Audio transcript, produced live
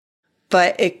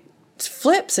But it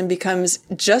flips and becomes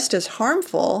just as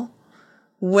harmful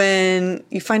when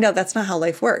you find out that's not how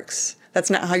life works. That's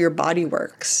not how your body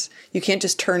works. You can't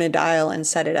just turn a dial and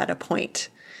set it at a point,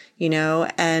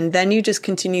 and then you just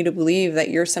continue to believe that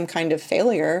you're some kind of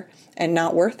failure and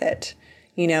not worth it,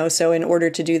 So in order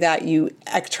to do that, you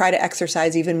try to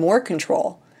exercise even more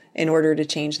control in order to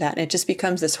change that. And it just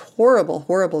becomes this horrible,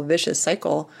 horrible, vicious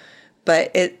cycle.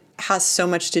 But it has so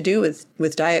much to do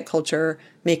with diet culture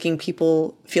making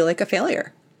people feel like a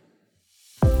failure.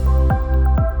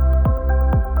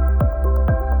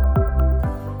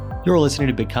 You're listening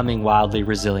to Becoming Wildly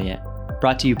Resilient,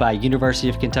 brought to you by University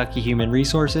of Kentucky Human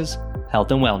Resources,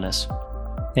 Health and Wellness.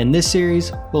 In this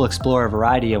series, we'll explore a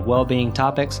variety of well-being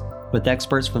topics with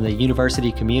experts from the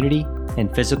university community in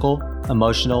physical,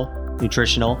 emotional,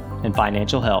 nutritional, and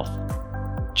financial health.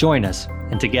 Join us,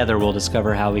 and together we'll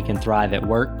discover how we can thrive at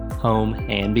work, home,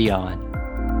 and beyond.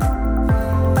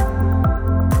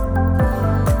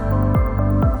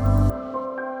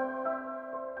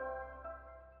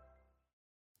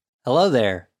 Hello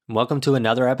there, and welcome to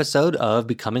another episode of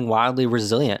Becoming Wildly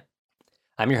Resilient.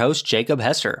 I'm your host, Jacob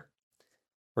Hester.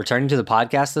 Returning to the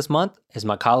podcast this month is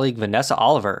my colleague Vanessa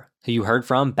Oliver, who you heard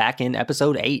from back in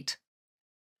episode 8.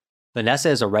 Vanessa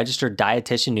is a registered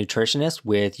dietitian nutritionist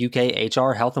with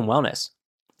UKHR Health and Wellness.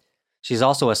 She's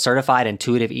also a certified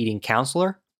intuitive eating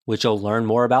counselor, which you'll learn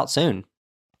more about soon.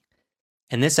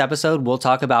 In this episode, we'll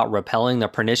talk about repelling the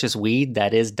pernicious weed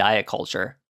that is diet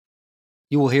culture.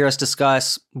 You will hear us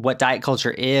discuss what diet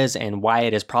culture is and why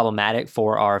it is problematic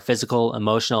for our physical,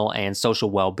 emotional, and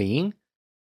social well-being,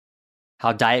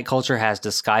 how diet culture has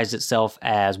disguised itself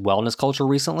as wellness culture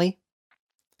recently,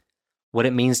 what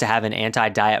it means to have an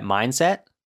anti-diet mindset,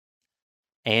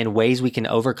 and ways we can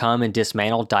overcome and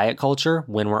dismantle diet culture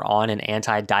when we're on an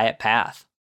anti-diet path.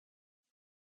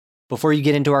 Before you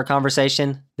get into our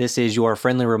conversation, this is your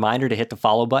friendly reminder to hit the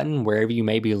follow button wherever you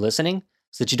may be listening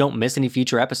so that you don't miss any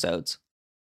future episodes.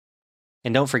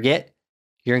 And don't forget,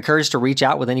 you're encouraged to reach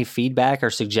out with any feedback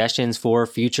or suggestions for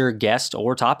future guests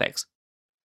or topics.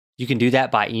 You can do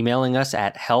that by emailing us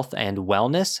at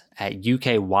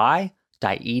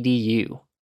healthandwellness@uky.edu.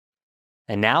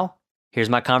 And now, here's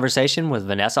my conversation with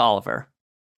Vanessa Oliver.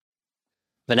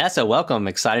 Vanessa, welcome.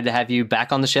 Excited to have you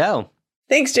back on the show.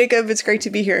 Thanks, Jacob. It's great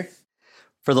to be here.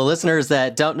 For the listeners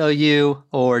that don't know you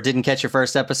or didn't catch your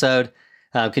first episode,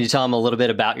 can you tell them a little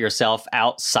bit about yourself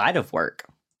outside of work?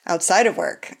 Outside of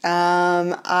work,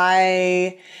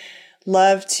 I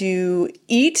love to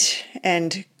eat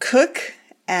and cook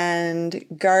and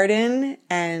garden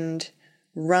and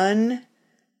run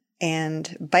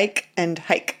and bike and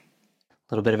hike. A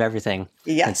little bit of everything.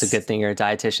 Yes. It's a good thing you're a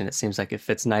dietitian. It seems like it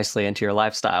fits nicely into your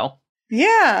lifestyle.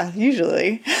 Yeah,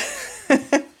 usually.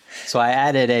 So I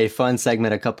added a fun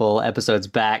segment a couple episodes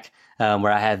back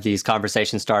where I have these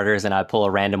conversation starters and I pull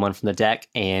a random one from the deck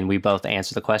and we both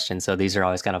answer the question. So these are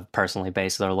always kind of personally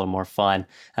based. So they're a little more fun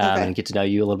and get to know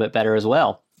you a little bit better as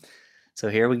well. So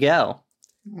here we go.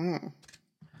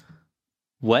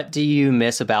 What do you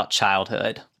miss about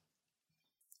childhood?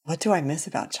 What do I miss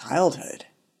about childhood?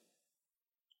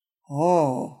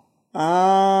 The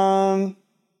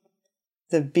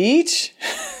beach.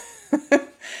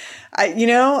 I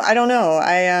don't know.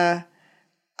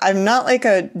 I'm not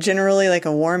generally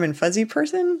a warm and fuzzy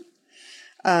person.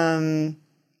 And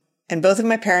both of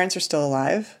my parents are still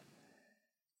alive.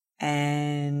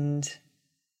 And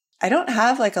I don't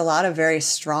have a lot of very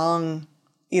strong,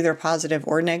 either positive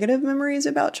or negative memories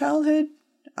about childhood.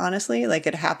 Honestly,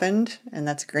 it happened and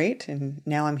that's great. And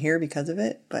now I'm here because of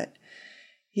it. But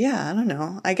yeah, I don't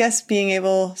know. I guess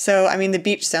the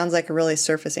beach sounds like a really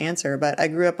surface answer, but I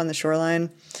grew up on the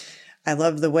shoreline. I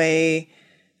love the way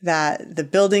that the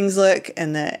buildings look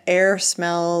and the air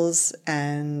smells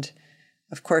and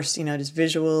of course, just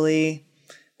visually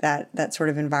that sort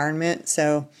of environment.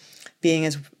 So being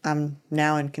as I'm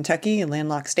now in Kentucky, a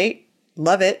landlocked state,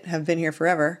 love it, have been here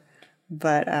forever,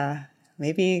 but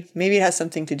maybe it has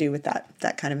something to do with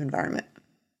that kind of environment.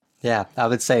 Yeah, I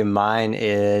would say mine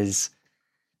is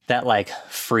that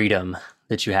freedom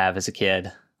that you have as a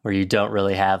kid where you don't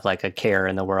really have a care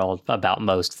in the world about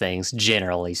most things,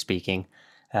 generally speaking.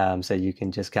 So you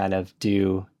can just kind of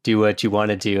do what you want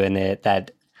to do, and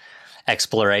that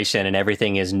exploration and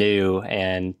everything is new,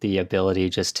 and the ability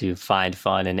just to find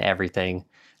fun in everything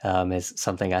is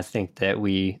something I think that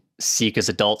we seek as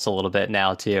adults a little bit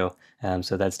now too.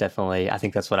 So that's definitely, I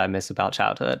think that's what I miss about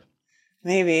childhood.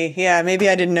 Maybe. Yeah, maybe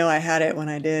I didn't know I had it when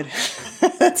I did.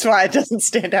 That's why it doesn't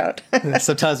stand out.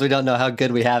 Sometimes we don't know how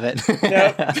good we have it.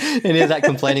 Yep. Any of that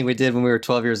complaining we did when we were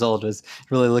 12 years old was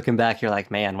really looking back, you're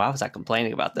like, man, why was I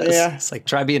complaining about this? Yeah. It's like,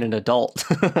 try being an adult.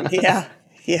 Yeah.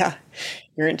 Yeah.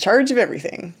 You're in charge of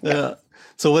everything. Yep. Yeah.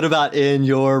 So what about in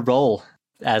your role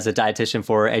as a dietitian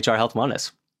for HR Health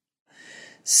Wellness?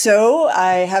 So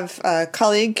I have a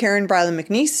colleague, Karen Brylan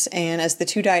McNeese, and as the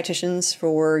two dietitians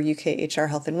for UK HR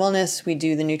Health and Wellness, we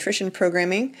do the nutrition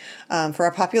programming for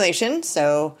our population.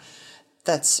 So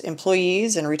that's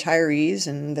employees and retirees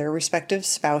and their respective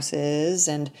spouses.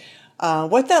 And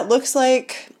what that looks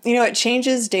like, it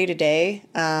changes day to day,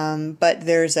 but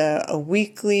there's a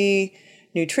weekly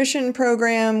nutrition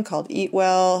program called Eat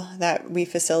Well that we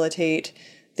facilitate.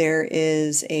 There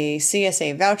is a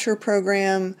CSA voucher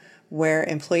program where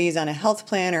employees on a health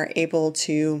plan are able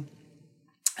to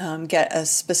get a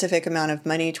specific amount of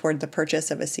money toward the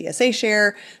purchase of a CSA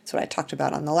share. That's what I talked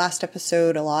about on the last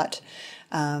episode a lot.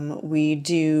 We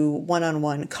do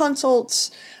one-on-one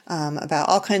consults about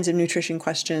all kinds of nutrition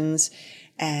questions,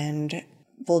 and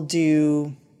we'll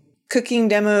do cooking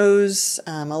demos,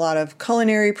 a lot of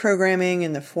culinary programming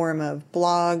in the form of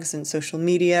blogs and social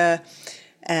media,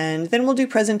 and then we'll do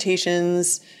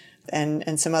presentations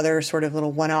and some other sort of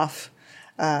little one-off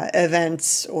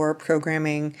events or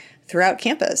programming throughout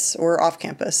campus or off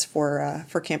campus for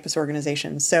campus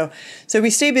organizations. So we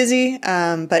stay busy,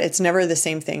 but it's never the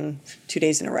same thing 2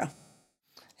 days in a row.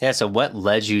 Yeah. So what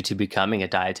led you to becoming a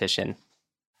dietitian?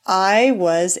 I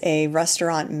was a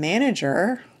restaurant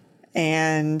manager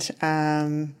and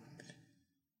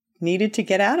needed to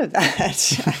get out of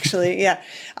that. Actually, yeah,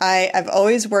 I've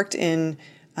always worked in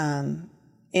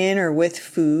or with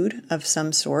food of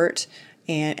some sort.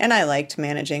 And I liked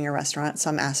managing a restaurant,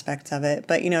 some aspects of it,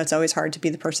 but it's always hard to be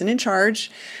the person in charge.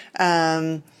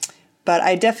 But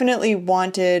I definitely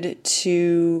wanted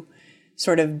to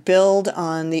sort of build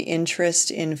on the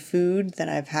interest in food that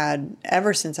I've had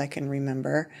ever since I can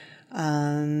remember.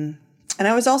 And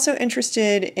I was also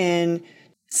interested in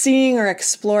seeing or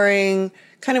exploring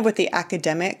kind of what the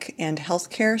academic and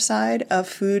healthcare side of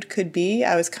food could be.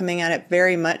 I was coming at it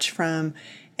very much from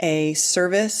a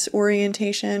service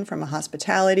orientation, from a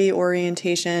hospitality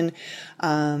orientation,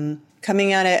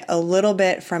 coming at it a little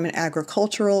bit from an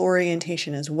agricultural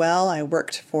orientation as well. I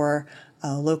worked for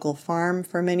a local farm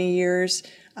for many years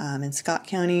in Scott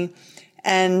County.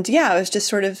 And yeah, I was just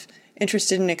sort of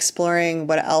interested in exploring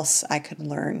what else I could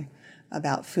learn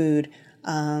about food.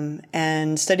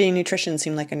 And studying nutrition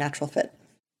seemed like a natural fit.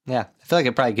 Yeah. I feel like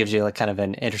it probably gives you like kind of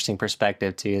an interesting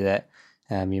perspective too that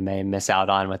you may miss out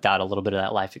on without a little bit of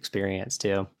that life experience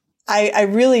too. I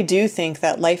really do think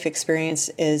that life experience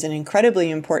is an incredibly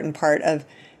important part of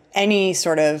any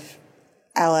sort of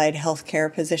allied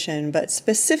healthcare position, but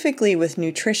specifically with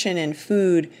nutrition and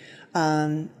food,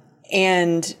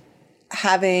 and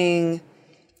having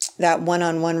that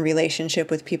one-on-one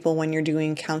relationship with people when you're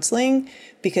doing counseling,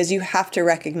 because you have to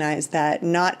recognize that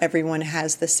not everyone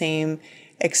has the same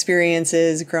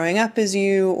experiences growing up as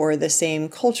you or the same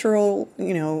cultural,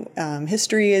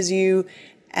 history as you.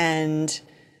 And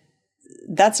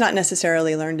that's not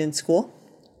necessarily learned in school.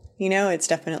 It's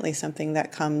definitely something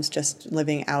that comes just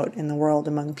living out in the world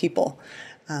among people.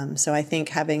 So I think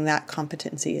having that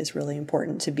competency is really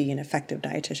important to be an effective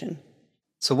dietitian.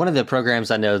 So one of the programs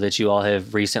I know that you all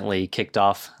have recently kicked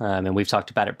off, and we've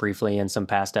talked about it briefly in some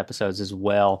past episodes as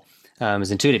well, is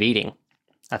intuitive eating.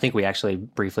 I think we actually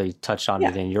briefly touched on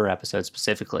it in your episode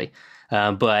specifically,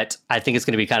 but I think it's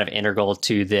going to be kind of integral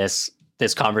to this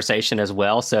conversation as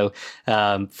well. So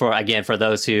for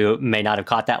those who may not have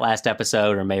caught that last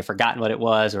episode or may have forgotten what it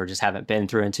was or just haven't been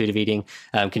through intuitive eating,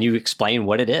 can you explain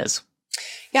what it is?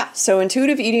 Yeah, so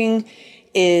intuitive eating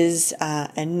is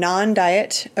a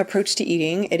non-diet approach to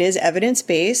eating. It is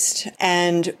evidence-based,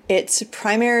 and its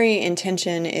primary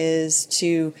intention is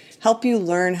to help you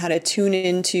learn how to tune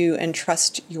into and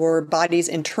trust your body's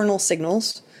internal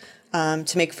signals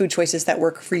to make food choices that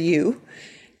work for you,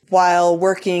 while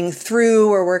working through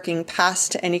or working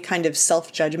past any kind of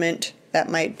self-judgment that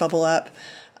might bubble up,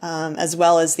 as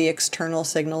well as the external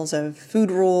signals of food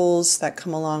rules that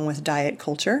come along with diet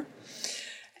culture.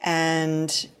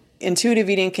 And intuitive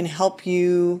eating can help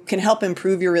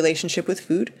improve your relationship with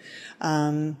food,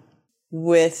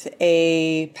 with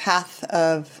a path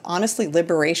of, honestly,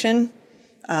 liberation.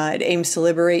 It aims to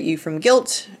liberate you from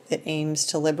guilt. It aims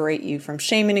to liberate you from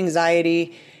shame and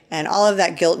anxiety. And all of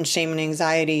that guilt and shame and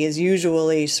anxiety is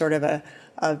usually sort of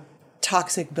a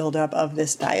toxic buildup of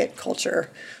this diet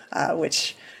culture,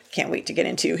 which I can't wait to get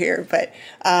into here. But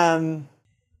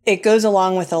it goes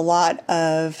along with a lot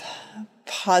of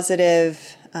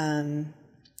positive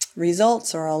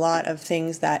results or a lot of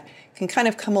things that can kind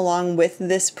of come along with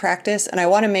this practice. And I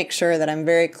want to make sure that I'm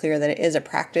very clear that it is a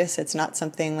practice. It's not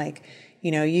something like,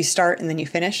 you start and then you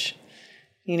finish.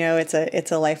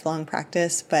 It's a lifelong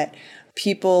practice. But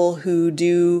people who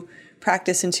do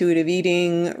practice intuitive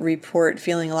eating report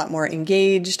feeling a lot more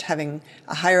engaged, having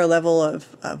a higher level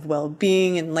of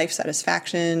well-being and life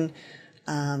satisfaction,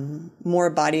 more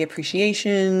body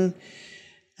appreciation,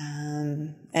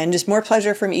 and just more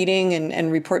pleasure from eating,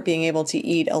 and report being able to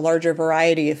eat a larger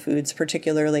variety of foods,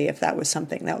 particularly if that was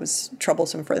something that was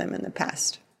troublesome for them in the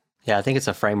past. Yeah, I think it's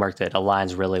a framework that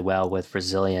aligns really well with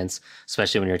resilience,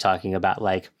 especially when you're talking about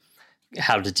like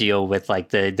how to deal with like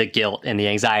the guilt and the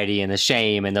anxiety and the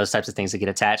shame and those types of things that get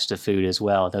attached to food as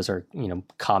well. Those are,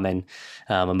 common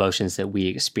emotions that we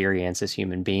experience as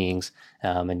human beings.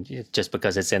 And just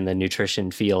because it's in the nutrition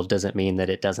field doesn't mean that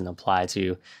it doesn't apply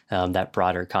to that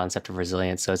broader concept of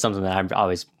resilience. So it's something that I've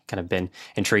always kind of been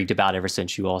intrigued about ever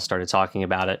since you all started talking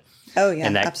about it. Oh yeah,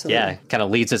 and that, absolutely. Yeah, kind of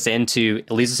leads us into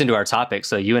our topic.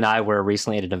 So you and I were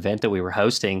recently at an event that we were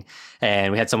hosting,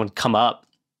 and we had someone come up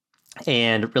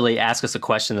and really ask us a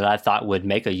question that I thought would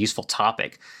make a useful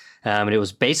topic. And it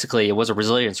was a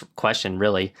resilience question,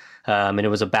 really. And it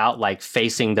was about like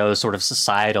facing those sort of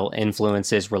societal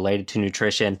influences related to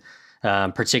nutrition,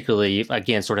 particularly,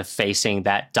 again, sort of facing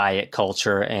that diet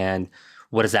culture, and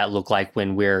what does that look like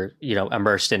when we're,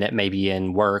 immersed in it, maybe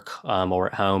in work or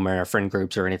at home or in our friend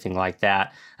groups or anything like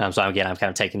that. So again, I'm kind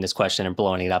of taking this question and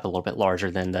blowing it up a little bit larger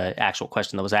than the actual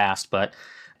question that was asked, but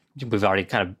we've already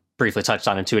kind of briefly touched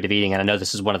on intuitive eating, and I know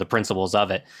this is one of the principles of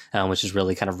it, which is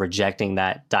really kind of rejecting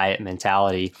that diet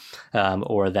mentality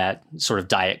or that sort of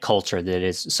diet culture that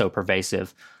is so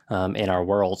pervasive in our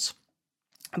worlds.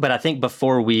 But I think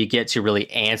before we get to really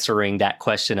answering that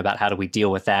question about how do we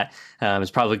deal with that,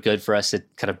 it's probably good for us to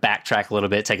kind of backtrack a little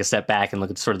bit, take a step back and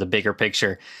look at sort of the bigger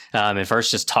picture, and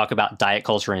first just talk about diet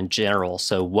culture in general.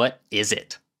 So what is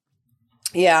it?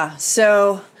 Yeah,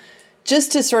 so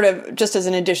just as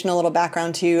an additional little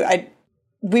background too, I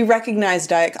recognize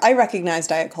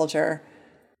diet culture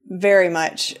very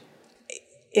much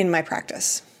in my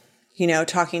practice,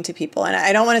 talking to people. And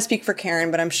I don't want to speak for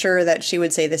Karen, but I'm sure that she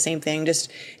would say the same thing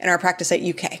just in our practice at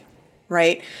UK,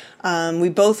 right? We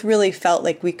both really felt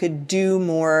like we could do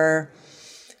more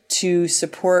to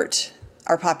support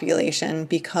our population,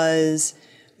 because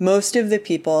most of the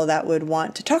people that would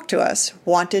want to talk to us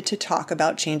wanted to talk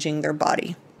about changing their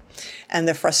body and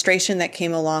the frustration that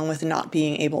came along with not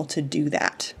being able to do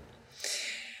that.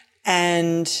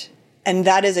 And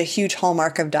that is a huge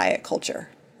hallmark of diet culture,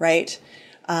 right?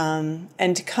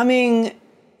 And coming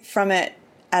from it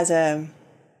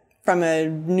from a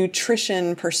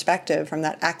nutrition perspective, from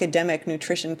that academic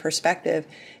nutrition perspective,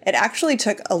 it actually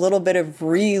took a little bit of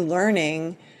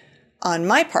relearning on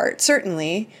my part,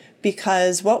 certainly,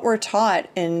 because what we're taught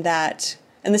in that,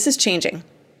 and this is changing,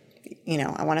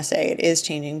 I want to say it is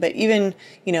changing, but even,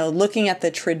 looking at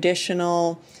the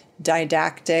traditional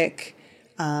didactic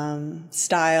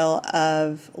style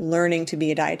of learning to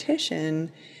be a dietitian,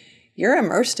 you're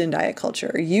immersed in diet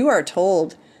culture. You are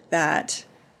told that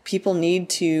people need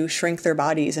to shrink their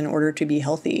bodies in order to be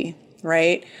healthy,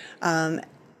 right? And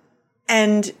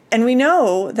we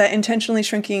know that intentionally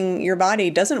shrinking your body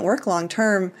doesn't work long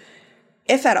term,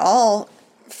 if at all,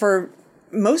 for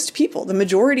most people, the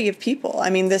majority of people. I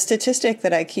mean, the statistic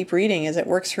that I keep reading is it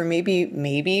works for maybe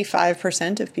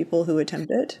 5% of people who attempt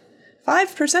it.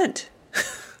 5%.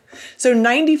 So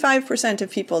 95%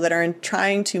 of people that are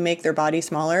trying to make their body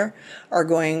smaller are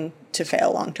going to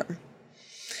fail long term.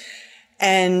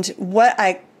 And what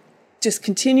I just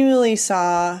continually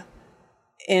saw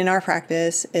in our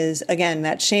practice is, again,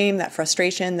 that shame, that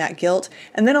frustration, that guilt,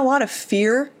 and then a lot of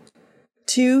fear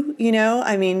too.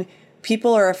 I mean,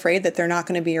 people are afraid that they're not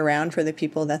going to be around for the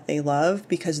people that they love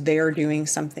because they are doing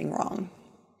something wrong.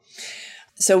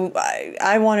 So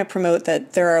I want to promote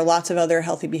that there are lots of other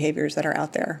healthy behaviors that are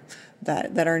out there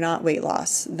that are not weight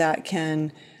loss, that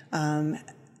can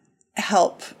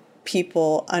help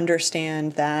people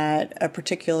understand that a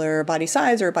particular body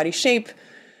size or body shape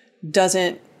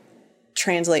doesn't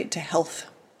translate to health,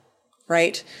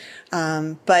 right?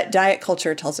 But diet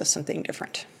culture tells us something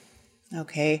different.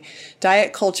 Okay.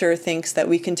 Diet culture thinks that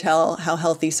we can tell how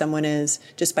healthy someone is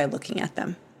just by looking at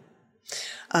them.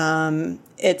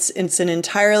 It's an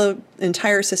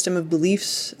entire system of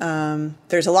beliefs.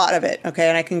 There's a lot of it. Okay.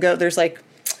 And I can go, there's like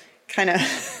kind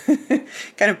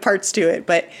of parts to it,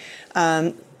 but,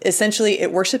 essentially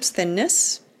it worships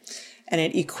thinness, and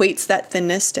it equates that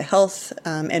thinness to health,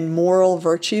 and moral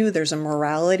virtue. There's a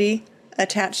morality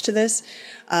attached to this,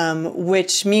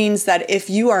 which means that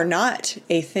if you are not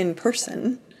a thin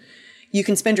person, you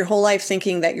can spend your whole life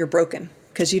thinking that you're broken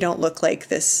because you don't look like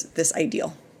this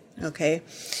ideal. Okay.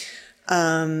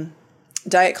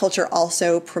 Diet culture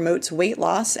also promotes weight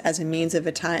loss as a means of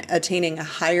attaining a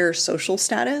higher social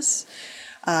status,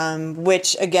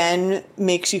 which again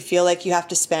makes you feel like you have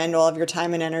to spend all of your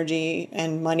time and energy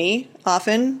and money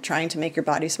often trying to make your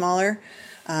body smaller.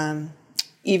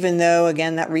 Even though,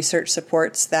 again, that research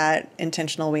supports that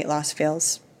intentional weight loss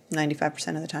fails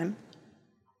 95% of the time.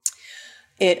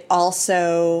 It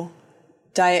also,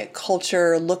 diet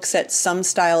culture looks at some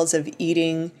styles of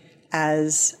eating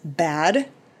as bad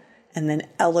and then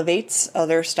elevates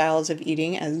other styles of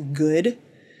eating as good.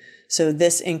 So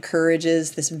this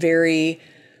encourages this very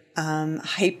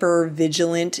hyper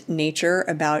vigilant nature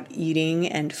about eating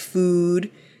and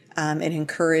food. It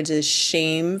encourages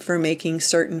shame for making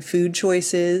certain food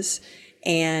choices,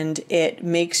 and it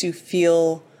makes you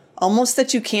feel almost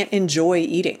that you can't enjoy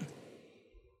eating,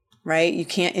 right? You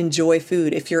can't enjoy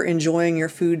food. If you're enjoying your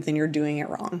food, then you're doing it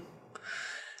wrong.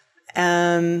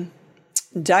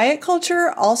 Diet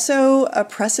culture also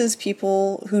oppresses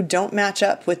people who don't match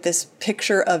up with this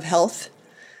picture of health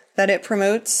that it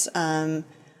promotes.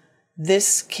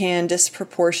 This can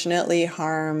disproportionately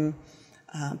harm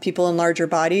people in larger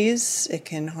bodies. It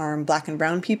can harm Black and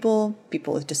brown people,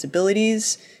 people with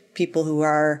disabilities, people who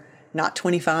are not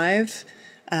 25,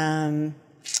 and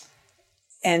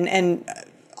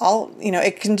all,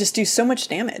 it can just do so much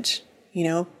damage.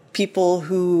 People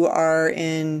who are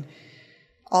in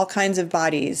all kinds of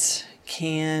bodies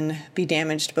can be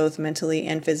damaged both mentally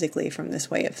and physically from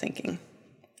this way of thinking.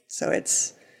 So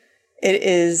it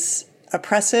is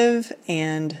oppressive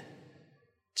and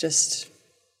just,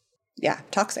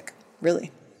 toxic, really.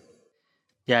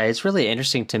 Yeah, it's really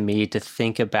interesting to me to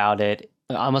think about it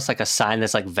almost like assign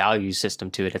this like value system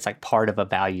to it. It's like part of a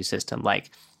value system, like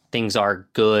things are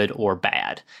good or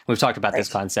bad. We've talked about this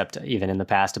concept even in the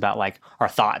past about like our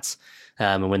thoughts.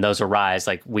 And when those arise,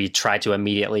 like we try to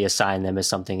immediately assign them as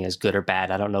something as good or bad.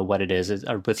 I don't know what it is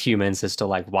with humans as to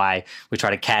like why we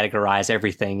try to categorize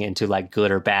everything into like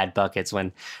good or bad buckets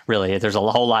when really there's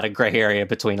a whole lot of gray area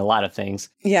between a lot of things.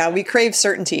 Yeah, we crave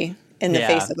certainty in the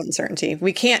face of uncertainty.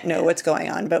 We can't know what's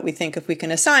going on, but we think if we can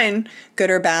assign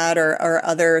good or bad or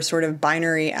other sort of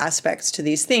binary aspects to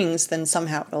these things, then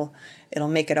somehow it'll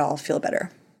make it all feel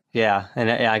better. Yeah, and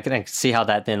I can see how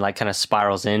that then like kind of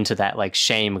spirals into that like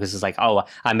shame, because it's like, oh,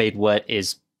 I made what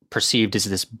is perceived as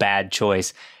this bad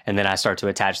choice, and then I start to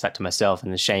attach that to myself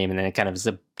and the shame, and then it kind of is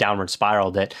a downward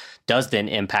spiral that does then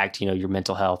impact, your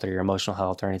mental health or your emotional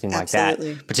health or anything like that.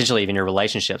 Potentially even your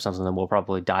relationship, something that we'll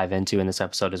probably dive into in this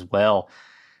episode as well.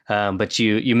 But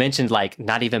you mentioned like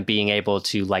not even being able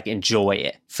to like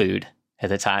enjoy food at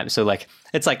the time. So like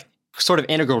it's like sort of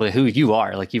integral to who you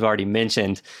are. Like you've already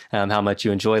mentioned how much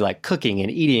you enjoy like cooking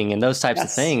and eating and those types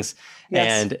of things.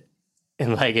 Yes.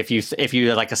 And like if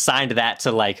you like assigned that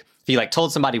to like, if you like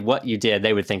told somebody what you did,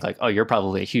 they would think like, oh, you're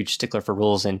probably a huge stickler for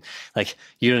rules and like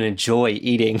you don't enjoy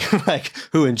eating, like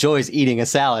who enjoys eating a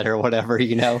salad or whatever,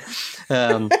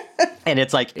 and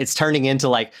it's like it's turning into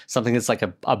like something that's like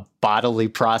a bodily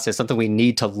process, something we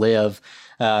need to live,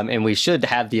 and we should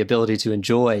have the ability to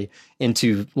enjoy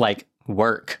into like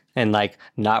work and like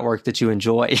not work that you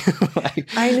enjoy.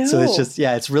 I know. So it's just,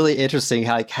 it's really interesting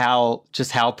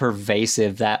how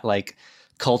pervasive that like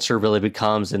culture really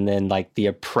becomes, and then like the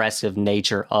oppressive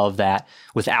nature of that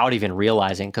without even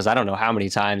realizing. Because I don't know how many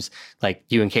times like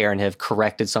you and Karen have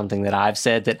corrected something that I've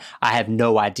said that I have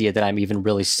no idea that I'm even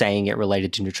really saying it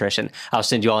related to nutrition. I'll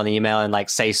send you all an email and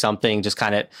like say something just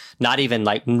kind of not even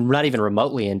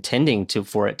remotely intending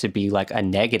for it to be like a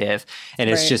negative. And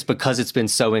it's just because it's been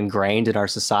so ingrained in our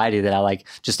society that I like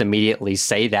just immediately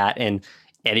say that. And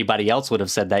anybody else would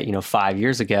have said that, 5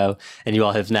 years ago. And you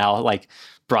all have now like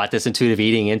brought this intuitive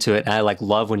eating into it. And I like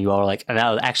love when you all are like, and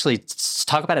I'll actually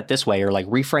talk about it this way or like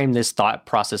reframe this thought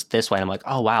process this way. And I'm like,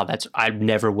 oh, wow, I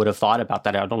never would have thought about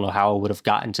that. I don't know how I would have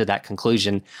gotten to that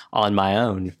conclusion on my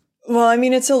own. Well, I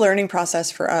mean, it's a learning process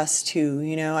for us too.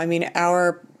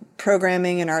 Our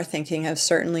programming and our thinking have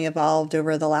certainly evolved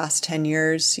over the last 10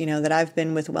 years, that I've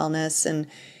been with wellness. And,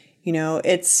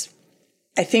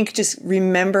 I think just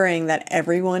remembering that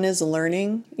everyone is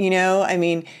learning,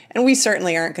 and we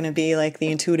certainly aren't going to be like the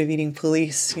intuitive eating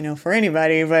police, for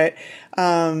anybody, but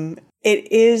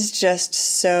it is just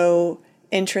so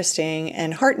interesting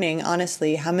and heartening,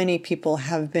 honestly, how many people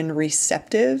have been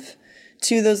receptive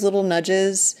to those little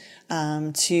nudges,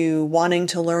 to wanting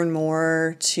to learn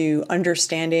more, to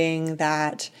understanding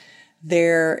that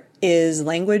there is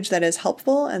language that is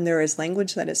helpful and there is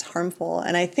language that is harmful.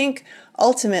 And I think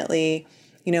ultimately,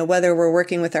 whether we're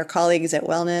working with our colleagues at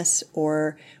Wellness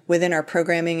or within our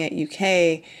programming at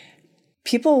UK,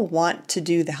 people want to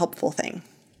do the helpful thing,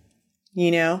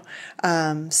 you know?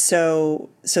 So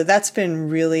that's been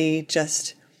really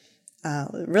just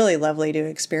really lovely to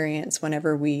experience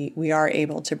whenever we are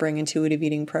able to bring intuitive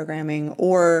eating programming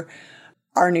or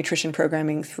our nutrition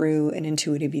programming through an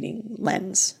intuitive eating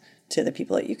lens to the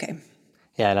people at UK.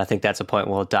 Yeah, and I think that's a point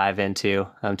we'll dive into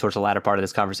towards the latter part of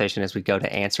this conversation as we go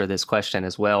to answer this question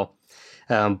as well.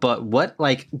 But what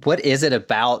is it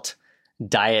about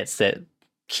diets that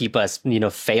keep us,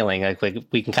 failing? Like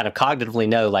we can kind of cognitively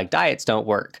know like diets don't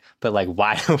work, but like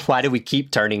why do we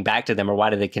keep turning back to them, or why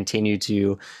do they continue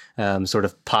to sort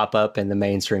of pop up in the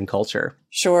mainstream culture?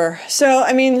 Sure. So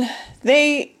I mean,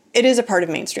 it is a part of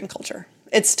mainstream culture.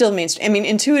 It's still mainstream. I mean,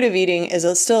 intuitive eating is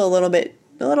still a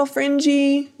little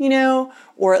fringy,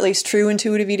 or at least true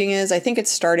intuitive eating is. I think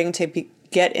it's starting to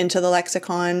get into the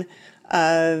lexicon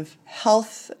of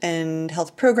health and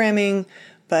health programming,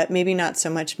 but maybe not so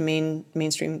much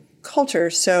mainstream culture.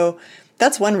 So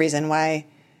that's one reason why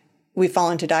we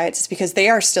fall into diets, is because they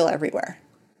are still everywhere.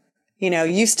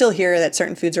 You still hear that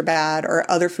certain foods are bad or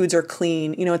other foods are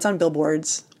clean. It's on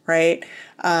billboards, right?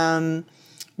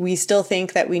 We still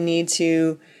think that we need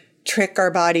to trick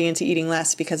our body into eating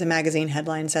less because a magazine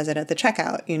headline says it at the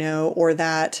checkout, or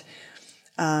that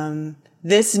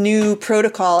this new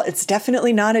protocol, it's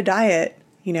definitely not a diet,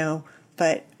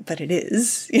 but it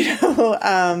is,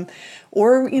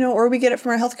 or we get it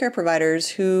from our healthcare providers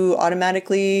who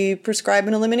automatically prescribe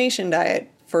an elimination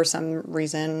diet for some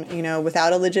reason,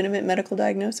 without a legitimate medical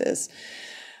diagnosis.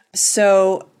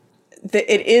 So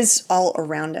it is all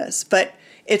around us, but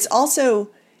it's also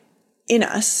in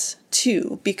us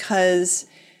too, because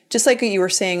just like what you were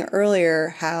saying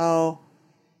earlier, how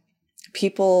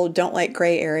people don't like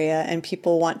gray area and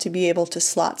people want to be able to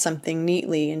slot something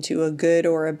neatly into a good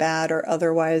or a bad or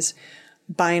otherwise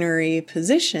binary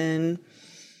position,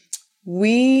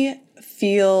 we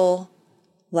feel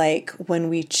like when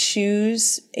we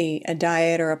choose a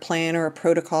diet or a plan or a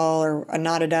protocol or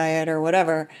not a diet or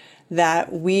whatever,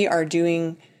 that we are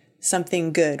doing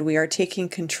something good. We are taking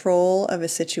control of a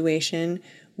situation.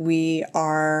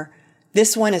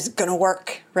 This one is going to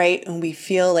work, right? And we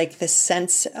feel like this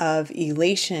sense of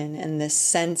elation and this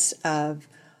sense of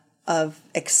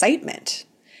excitement.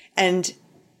 And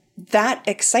that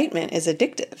excitement is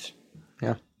addictive.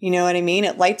 Yeah. You know what I mean?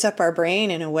 It lights up our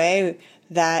brain in a way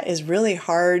that is really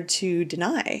hard to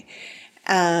deny.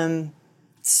 And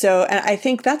I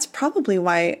think that's probably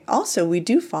why also we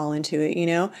do fall into it,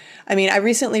 I mean, I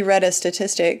recently read a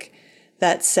statistic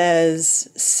that says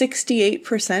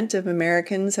 68% of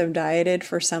Americans have dieted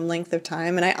for some length of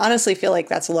time. And I honestly feel like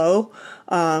that's low.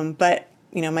 But,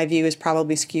 my view is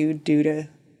probably skewed due to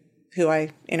who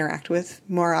I interact with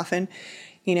more often,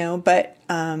 but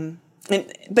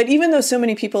even though so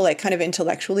many people like kind of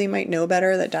intellectually might know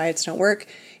better that diets don't work,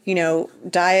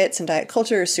 diets and diet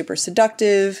culture is super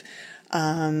seductive.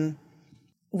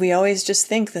 We always just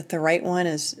think that the right one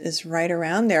is right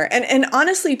around there. And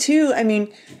honestly too, I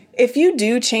mean, if you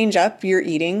do change up your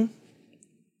eating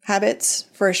habits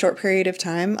for a short period of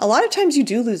time, a lot of times you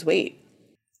do lose weight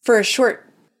for a short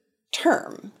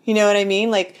term. You know what I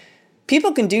mean? Like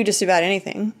people can do just about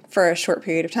anything for a short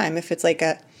period of time. If it's like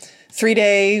a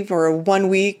 3-day or a 1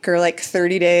 week or like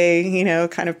 30-day,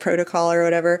 kind of protocol or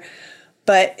whatever.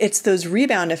 But it's those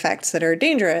rebound effects that are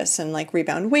dangerous, and like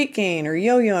rebound weight gain or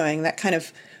yo-yoing that kind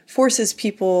of forces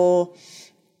people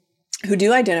who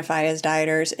do identify as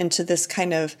dieters into this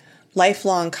kind of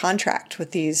lifelong contract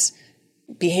with these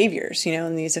behaviors,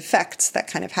 and these effects that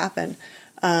kind of happen.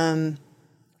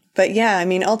 But yeah, I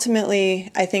mean,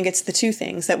 ultimately, I think it's the two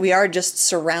things that we are just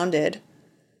surrounded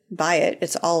by it.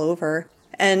 It's all over.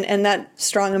 And that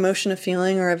strong emotion of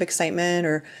feeling or of excitement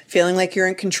or feeling like you're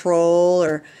in control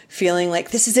or feeling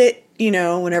like this is it,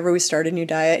 whenever we start a new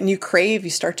diet and you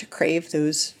start to crave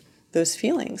those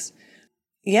feelings.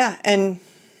 Yeah. And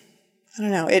I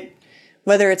don't know,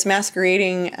 whether it's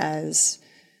masquerading as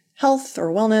health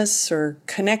or wellness or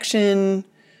connection,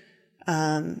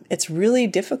 it's really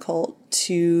difficult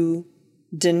to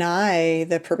deny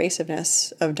the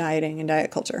pervasiveness of dieting and diet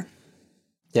culture.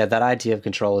 Yeah, that idea of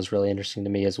control is really interesting to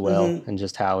me as well. Mm-hmm. And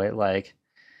just how it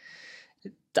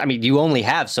you only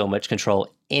have so much control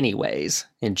anyways,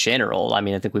 in general. I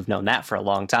mean, I think we've known that for a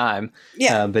long time.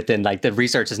 Yeah. But then the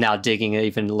research is now digging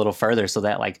even a little further. So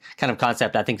that kind of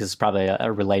concept, I think this is probably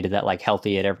related, that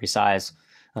healthy at every size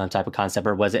type of concept,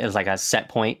 or was it as a set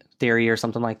point theory or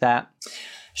something like that?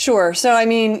 Sure. So, I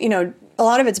mean, a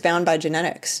lot of it's bound by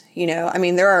genetics, I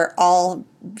mean, there are all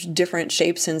different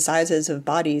shapes and sizes of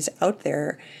bodies out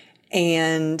there.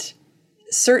 And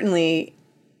certainly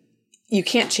you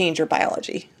can't change your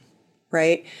biology,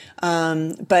 right?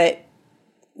 But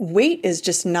weight is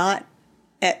just not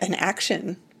an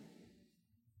action,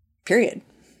 period.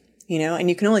 And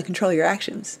you can only control your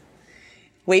actions.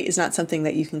 Weight is not something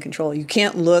that you can control. You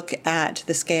can't look at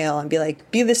the scale and be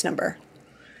like, be this number,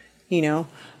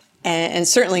 and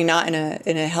certainly not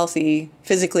in a healthy,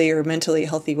 physically or mentally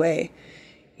healthy way.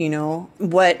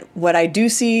 What I do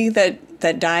see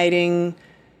that dieting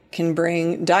can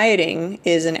bring, dieting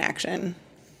is an action,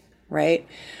 right?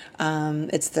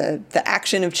 It's the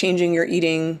action of changing your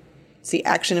eating. It's the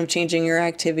action of changing your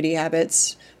activity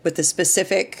habits with the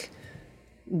specific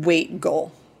weight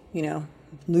goal,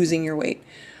 losing your weight.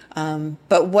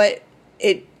 But what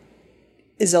it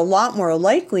is a lot more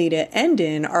likely to end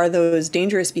in are those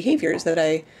dangerous behaviors that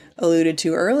I alluded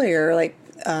to earlier, like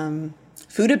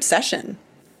food obsession.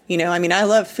 I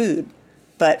love food,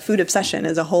 but food obsession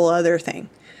is a whole other thing.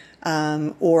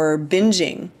 Or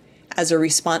binging as a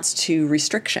response to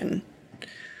restriction,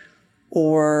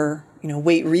 or,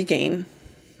 weight regain.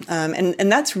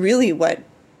 And that's really what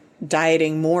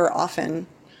dieting more often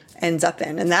ends up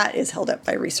in. And that is held up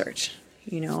by research,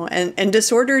 and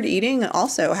disordered eating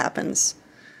also happens.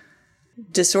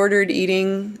 Disordered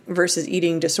eating versus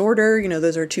eating disorder,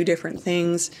 those are two different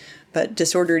things. But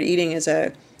disordered eating is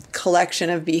a collection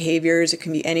of behaviors. It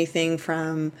can be anything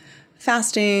from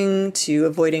fasting to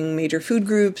avoiding major food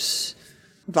groups,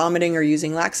 vomiting or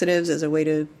using laxatives as a way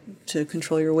to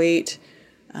control your weight,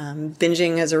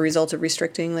 binging as a result of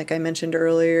restricting, like I mentioned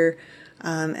earlier.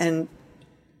 And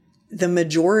the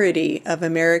majority of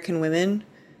American women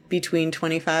between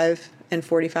 25 and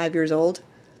 45 years old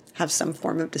have some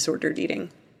form of disordered eating.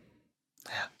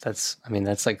 Yeah,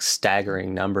 that's like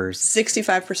staggering numbers.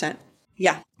 65%.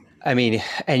 Yeah.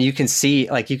 And you can see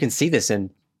this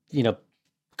in,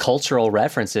 cultural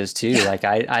references too. Yeah. Like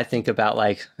I think about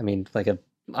like a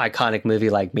iconic movie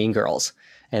like Mean Girls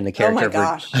and the character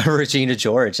of Regina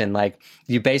George, and like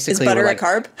you basically is butter a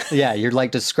carb? Yeah, you're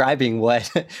like describing what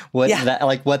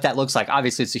that looks like.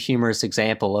 Obviously, it's a humorous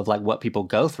example of like what people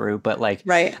go through, but like,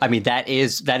 right. That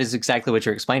is exactly what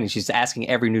you're explaining. She's asking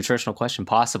every nutritional question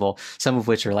possible, some of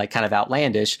which are like kind of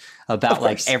outlandish about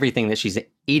like everything that she's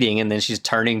eating, and then she's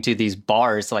turning to these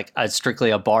bars, like strictly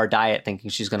a bar diet,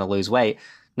 thinking she's going to lose weight.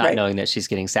 Not knowing that she's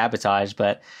getting sabotaged.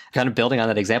 But kind of building on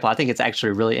that example, I think it's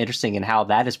actually really interesting in how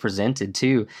that is presented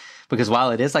too, because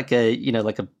while it is like a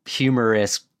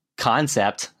humorous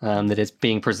concept that is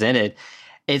being presented,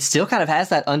 it still kind of has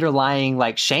that underlying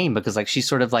like shame, because like she's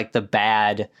sort of like the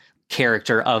bad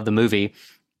character of the movie,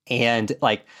 and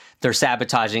like they're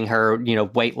sabotaging her,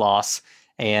 weight loss,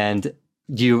 and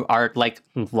you are like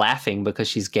laughing because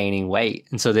she's gaining weight.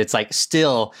 And so it's like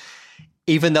still,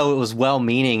 even though it was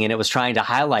well-meaning and it was trying to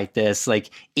highlight this,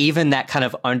 like even that kind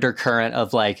of undercurrent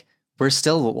of like, we're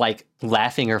still like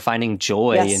laughing or finding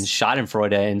joy and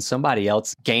schadenfreude in somebody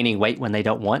else gaining weight when they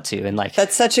don't want to. And like,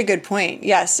 that's such a good point.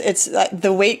 Yes. It's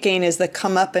the weight gain is the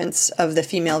comeuppance of the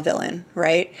female villain.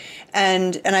 Right.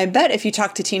 And I bet if you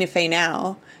talk to Tina Fey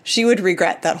now, she would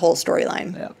regret that whole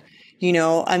storyline.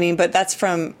 Yeah. But that's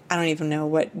from, I don't even know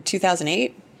what,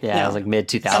 2008. Yeah, no. It was like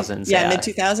mid-2000s.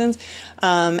 Mid-2000s.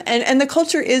 And the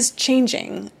culture is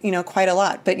changing, quite a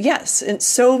lot. But yes, and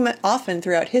so often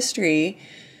throughout history,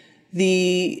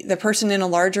 the person in a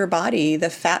larger body, the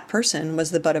fat person,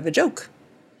 was the butt of a joke,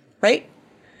 right?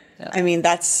 Yeah.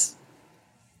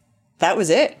 That was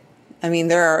it.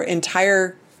 There are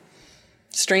entire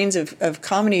strains of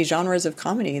comedy, genres of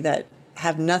comedy that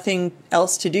have nothing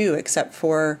else to do except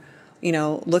for,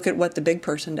 look at what the big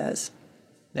person does.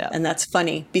 Yeah. And that's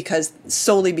funny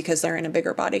solely because they're in a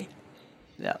bigger body.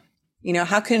 Yeah.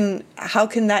 How can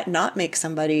that not make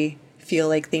somebody feel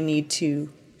like they need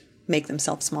to make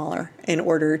themselves smaller in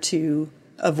order to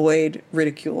avoid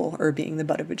ridicule or being the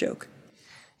butt of a joke?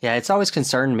 Yeah, it's always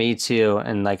concerned me too,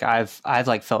 and like I've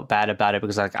like felt bad about it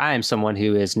because like I am someone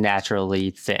who is naturally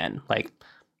thin. Like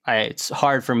it's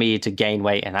hard for me to gain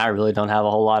weight, and I really don't have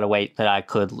a whole lot of weight that I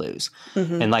could lose.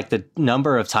 Mm-hmm. And like the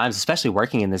number of times, especially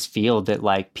working in this field, that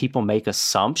like people make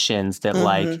assumptions that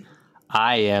like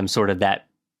I am sort of that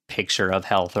picture of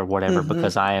health or whatever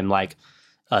because I am like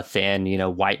a thin,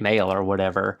 white male or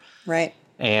whatever. Right.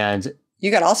 And you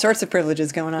got all sorts of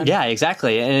privileges going on. Yeah,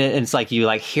 exactly. And it's like you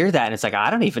like hear that and it's like, I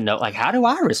don't even know, like, how do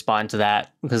I respond to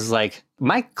that? Because like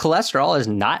my cholesterol is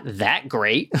not that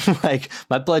great. Like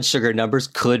my blood sugar numbers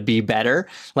could be better.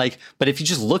 Like, but if you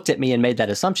just looked at me and made that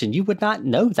assumption, you would not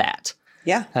know that.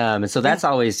 Yeah. And so that's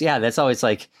always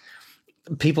like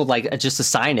people like just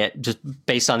assign it just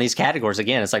based on these categories.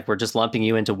 Again, it's like we're just lumping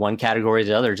you into one category or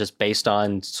the other just based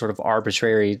on sort of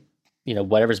arbitrary,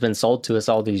 whatever's been sold to us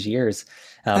all these years.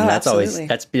 That's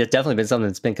definitely been something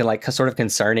that's been like sort of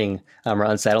concerning or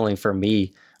unsettling for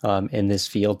me in this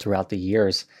field throughout the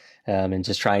years, and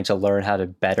just trying to learn how to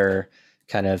better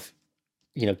kind of,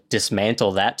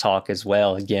 dismantle that talk as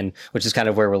well. Again, which is kind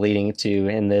of where we're leading to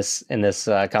in this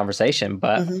conversation.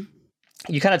 But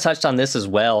you kind of touched on this as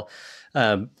well,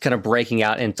 kind of breaking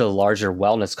out into the larger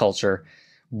wellness culture.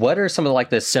 What are some of like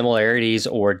the similarities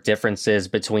or differences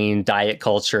between diet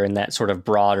culture and that sort of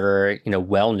broader,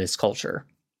 wellness culture?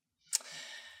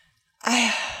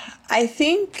 I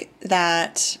think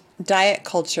that diet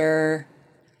culture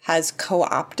has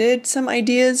co-opted some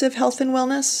ideas of health and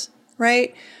wellness,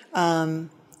 right?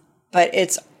 But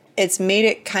it's made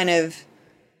it kind of,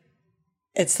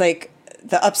 it's like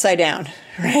the upside down,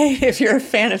 right? If you're a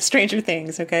fan of Stranger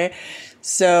Things, okay?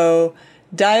 So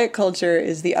diet culture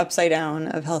is the upside down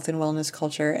of health and wellness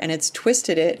culture, and it's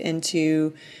twisted it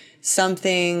into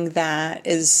something that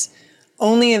is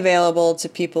only available to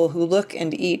people who look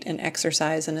and eat and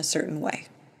exercise in a certain way,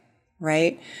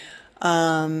 right?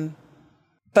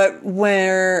 But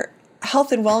where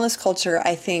health and wellness culture,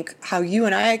 I think how you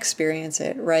and I experience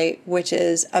it, right, which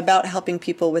is about helping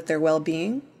people with their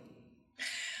well-being.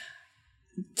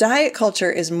 Diet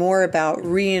culture is more about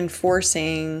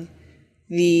reinforcing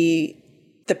the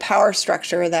power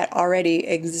structure that already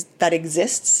that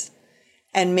exists,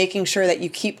 and making sure that you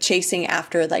keep chasing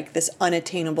after like this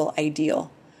unattainable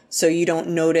ideal, so you don't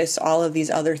notice all of these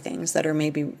other things that are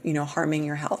maybe, harming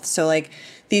your health. So like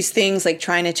these things like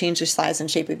trying to change the size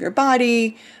and shape of your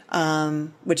body,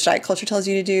 which diet culture tells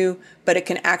you to do, but it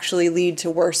can actually lead to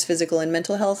worse physical and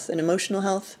mental health and emotional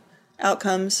health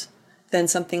outcomes than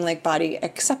something like body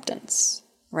acceptance,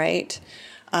 right?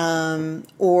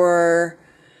 Or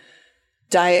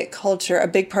diet culture, a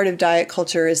big part of diet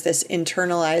culture is this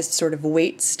internalized sort of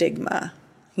weight stigma,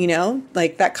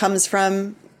 like that comes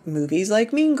from movies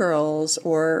like Mean Girls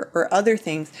or other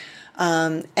things.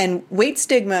 And weight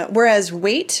stigma, whereas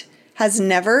weight has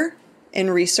never in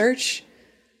research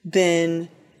been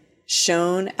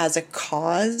shown as a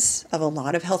cause of a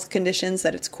lot of health conditions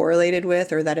that it's correlated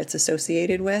with or that it's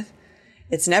associated with.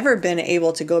 It's never been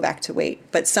able to go back to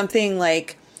weight, but something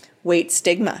like weight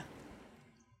stigma,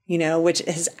 which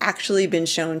has actually been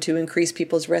shown to increase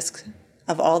people's risk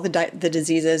of all the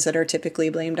diseases that are typically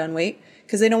blamed on weight,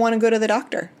 because they don't want to go to the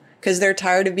doctor because they're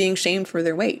tired of being shamed for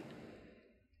their weight.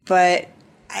 But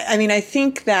I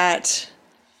think that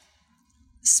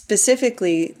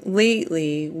specifically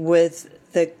lately with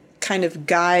the kind of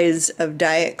guise of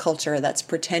diet culture that's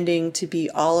pretending to be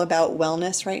all about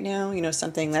wellness right now,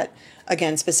 something that,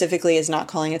 again, specifically is not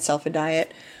calling itself a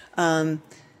diet.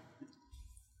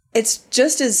 It's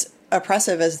just as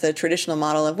oppressive as the traditional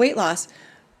model of weight loss.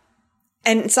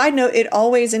 And side note, it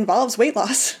always involves weight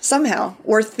loss somehow,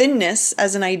 or thinness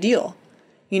as an ideal.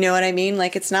 You know what I mean?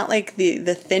 Like, it's not like the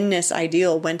thinness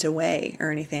ideal went away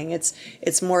or anything.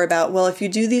 It's more about, well, if you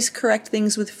do these correct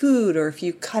things with food, or if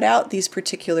you cut out these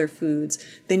particular foods,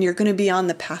 then you're going to be on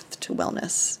the path to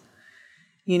wellness,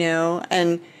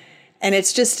 and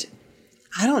it's just,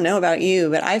 I don't know about you,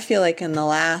 but I feel like in the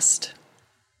last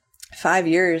 5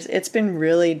 years, it's been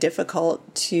really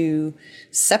difficult to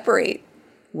separate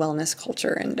wellness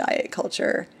culture and diet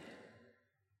culture.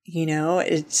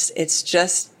 It's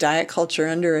just diet culture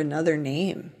under another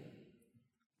name.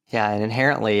 Yeah, and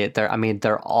inherently,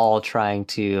 they're all trying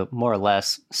to more or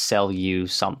less sell you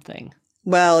something.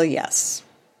 Well, yes.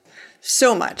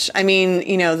 So much. The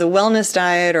wellness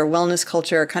diet or wellness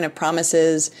culture kind of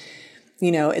promises,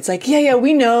 it's like, yeah,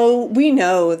 we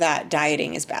know that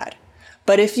dieting is bad.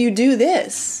 But if you do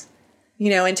this,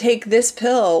 and take this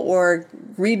pill or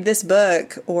read this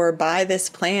book or buy this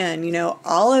plan,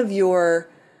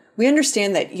 we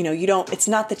understand that, it's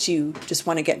not that you just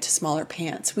want to get into smaller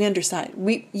pants. We understand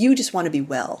you just want to be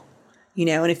well,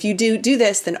 and if you do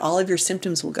this, then all of your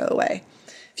symptoms will go away.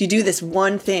 If you do this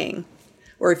one thing,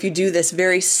 or if you do this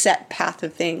very set path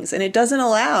of things, and it doesn't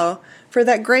allow for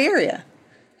that gray area.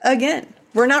 Again,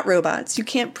 we're not robots. You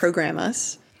can't program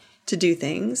us to do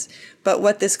things. But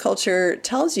what this culture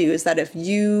tells you is that if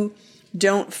you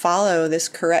don't follow this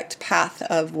correct path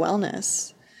of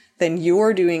wellness, then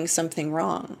you're doing something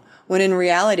wrong. When in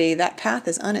reality, that path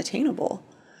is unattainable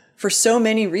for so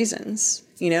many reasons,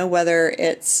 whether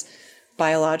it's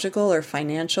biological or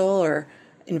financial or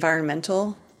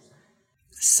environmental.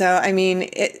 So,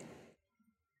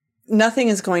 nothing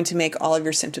is going to make all of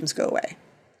your symptoms go away.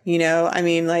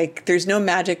 There's no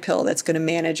magic pill that's going to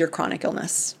manage your chronic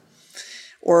illness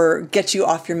or get you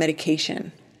off your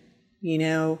medication.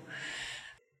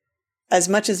 As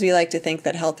much as we like to think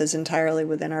that health is entirely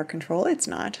within our control, it's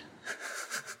not.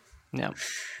 No,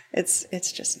 it's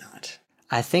just not.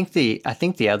 I think the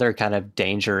other kind of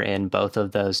danger in both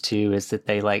of those too is that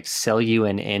they like sell you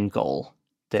an end goal.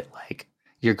 that like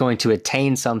you're going to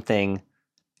attain something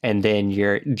and then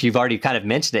you've already kind of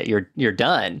mentioned it. You're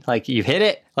done. Like you hit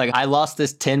it. Like I lost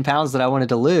this 10 pounds that I wanted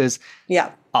to lose.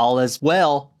 Yeah. All is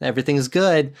well. Everything is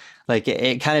good. Like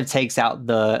it kind of takes out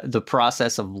the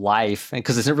process of life,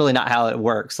 because it's really not how it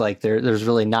works. Like there's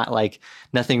really not like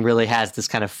nothing really has this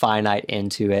kind of finite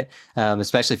end to it.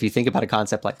 Especially if you think about a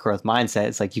concept like growth mindset,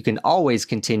 it's like you can always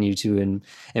continue to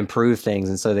improve things,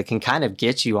 and so they can kind of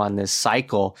get you on this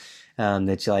cycle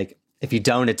that you like. If you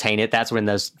don't attain it, that's when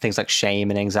those things like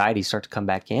shame and anxiety start to come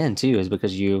back in too, is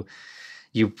because you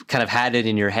kind of had it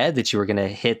in your head that you were going to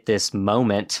hit this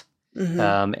moment.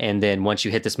 Mm-hmm. And then once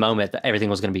you hit this moment, everything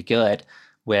was going to be good.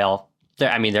 Well,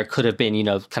 there could have been,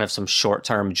 kind of some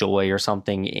short-term joy or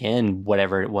something in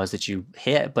whatever it was that you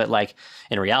hit. But like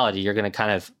in reality, you're going to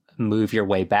kind of move your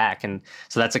way back. And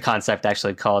so that's a concept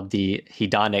actually called the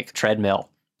hedonic treadmill,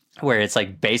 where it's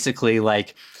like basically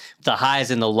like the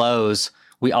highs and the lows,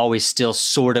 we always still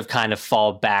sort of kind of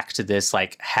fall back to this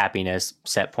like happiness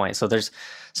set point. So there's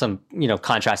some,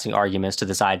 contrasting arguments to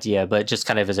this idea, but just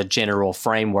kind of as a general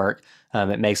framework,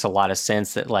 it makes a lot of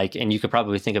sense that like, and you could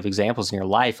probably think of examples in your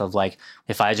life of like,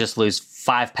 if I just lose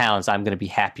 5 pounds, I'm going to be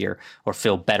happier or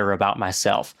feel better about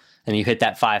myself. And you hit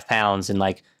that 5 pounds and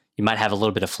like, you might have a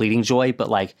little bit of fleeting joy, but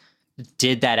like,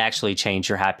 did that actually change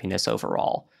your happiness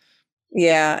overall?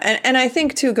 Yeah. And I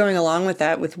think too, going along with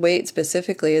that, with weight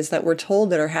specifically, is that we're told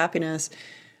that our happiness,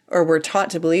 or we're taught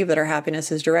to believe that our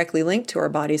happiness is directly linked to our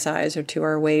body size or to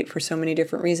our weight for so many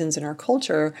different reasons in our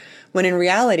culture, when in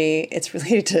reality, it's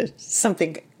related to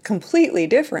something completely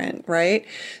different, right?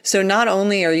 So not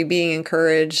only are you being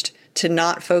encouraged to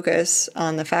not focus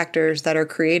on the factors that are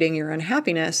creating your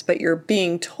unhappiness, but you're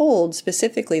being told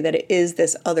specifically that it is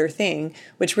this other thing,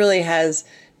 which really has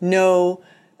no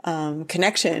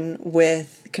connection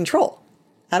with control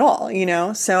at all,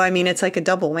 So, I mean, it's like a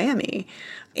double whammy.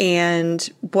 And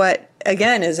what,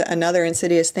 again, is another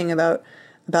insidious thing about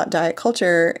diet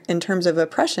culture in terms of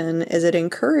oppression is it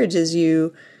encourages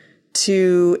you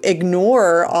to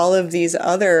ignore all of these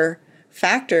other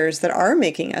factors that are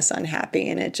making us unhappy.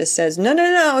 And it just says,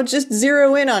 no, just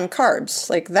zero in on carbs.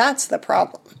 Like, that's the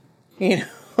problem, and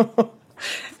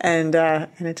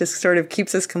it just sort of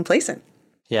keeps us complacent.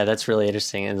 Yeah, that's really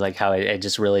interesting. And like how it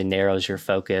just really narrows your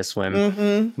focus when,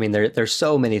 I mean, there's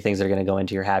so many things that are going to go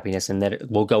into your happiness, and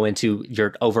that will go into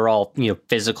your overall,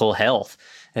 physical health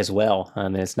as well.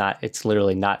 And it's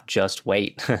literally not just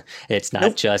weight. It's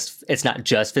not just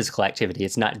physical activity.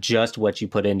 It's not just what you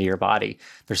put into your body.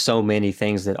 There's so many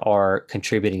things that are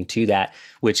contributing to that,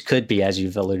 which could be, as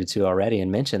you've alluded to already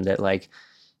and mentioned, that like,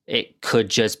 it could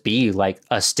just be like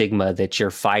a stigma that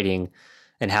you're fighting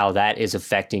and how that is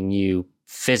affecting you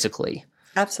physically.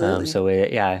 Absolutely.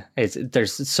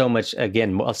 There's so much,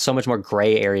 again, so much more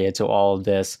gray area to all of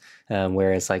this,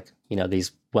 where it's like,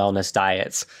 these wellness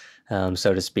diets,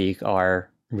 so to speak, are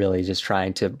really just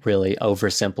trying to really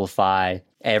oversimplify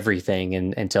everything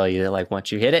and tell you that like,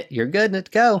 once you hit it, you're good to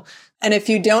go. And if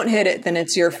you don't hit it, then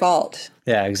it's your fault.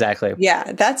 Yeah, exactly.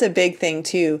 Yeah, that's a big thing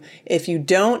too. If you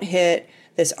don't hit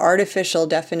this artificial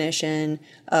definition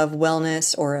of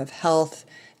wellness or of health,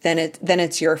 then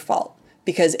it's your fault.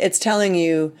 Because it's telling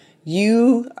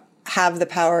you have the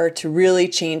power to really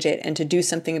change it and to do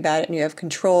something about it, and you have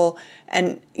control.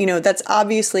 And, that's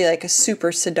obviously like a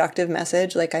super seductive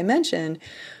message, like I mentioned,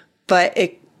 but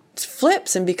it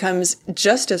flips and becomes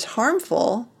just as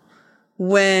harmful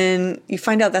when you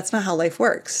find out that's not how life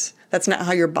works. That's not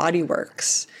how your body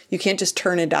works. You can't just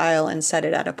turn a dial and set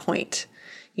it at a point,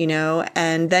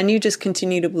 and then you just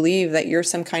continue to believe that you're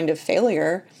some kind of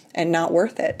failure and not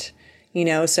worth it.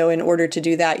 So in order to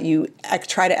do that, you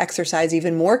try to exercise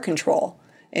even more control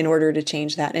in order to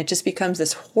change that. And it just becomes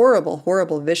this horrible,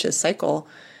 horrible, vicious cycle.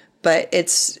 But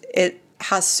it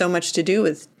has so much to do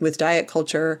with diet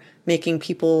culture making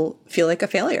people feel like a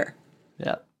failure.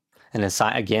 Yeah. And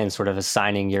again, sort of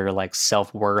assigning your like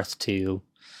self-worth to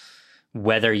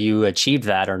whether you achieved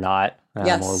that or not,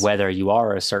 yes. Or whether you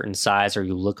are a certain size or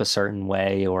you look a certain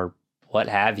way or what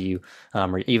have you.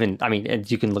 Or even,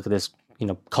 you can look at this,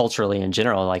 culturally in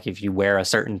general, like if you wear a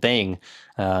certain thing,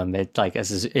 it like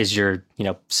is your,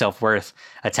 self-worth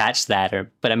attached to that?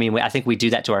 But I think we do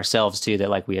that to ourselves too,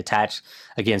 that like we attach,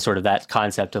 again, sort of that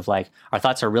concept of like our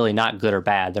thoughts are really not good or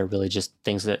bad. They're really just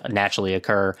things that naturally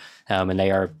occur. And they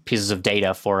are pieces of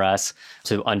data for us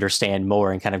to understand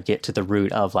more and kind of get to the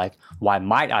root of like, why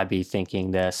might I be thinking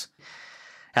this?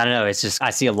 I don't know. It's just, I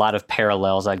see a lot of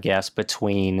parallels, I guess,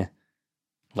 between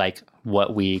like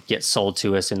what we get sold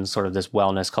to us in sort of this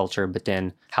wellness culture, but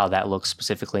then how that looks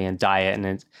specifically in diet.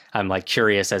 And I'm like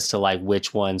curious as to like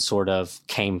which one sort of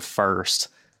came first.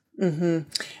 And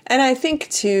I think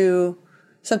too,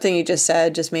 something you just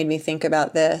said just made me think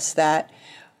about this, that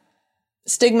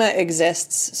stigma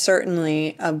exists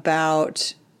certainly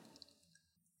about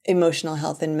emotional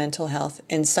health and mental health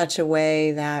in such a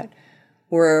way that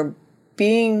we're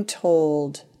being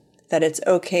told that it's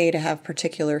okay to have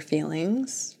particular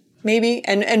feelings, maybe,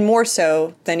 and more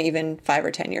so than even 5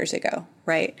 or 10 years ago,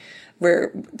 right?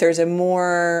 Where there's a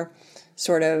more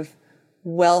sort of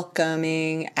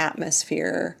welcoming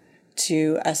atmosphere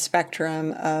to a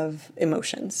spectrum of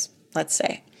emotions, let's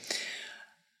say.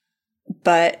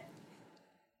 But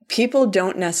people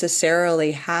don't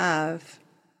necessarily have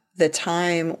the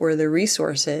time or the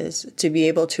resources to be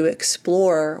able to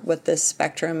explore what this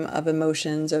spectrum of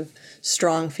emotions, of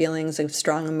strong feelings, of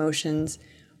strong emotions,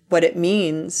 what it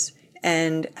means,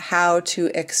 and how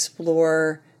to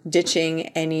explore ditching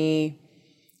any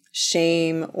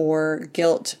shame or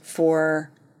guilt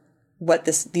for what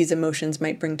these emotions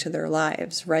might bring to their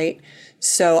lives, right?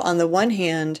 So on the one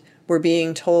hand, we're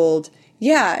being told,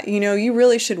 yeah, you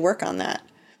really should work on that.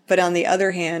 But on the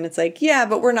other hand, it's like, yeah,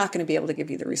 but we're not going to be able to give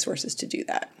you the resources to do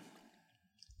that.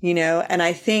 And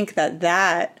I think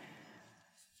that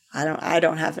I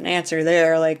don't have an answer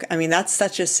there. That's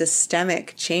such a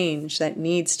systemic change that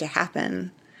needs to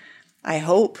happen. I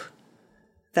hope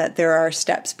that there are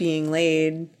steps being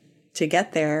laid to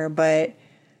get there, but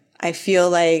I feel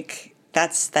like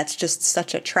that's just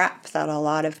such a trap that a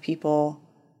lot of people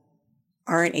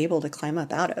aren't able to climb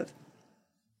up out of.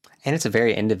 And it's a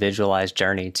very individualized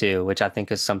journey too, which I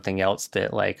think is something else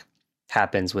that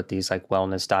happens with these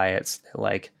wellness diets,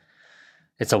 that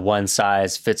it's a one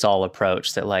size fits all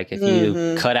approach, that if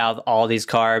you cut out all these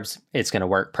carbs, it's going to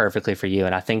work perfectly for you.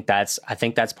 And I think that's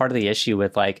part of the issue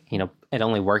with it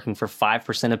only working for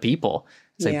 5% of people.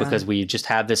 It's because we just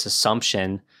have this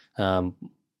assumption that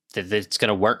it's going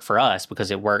to work for us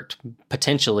because it worked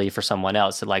potentially for someone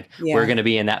else. That we're going to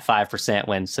be in that 5%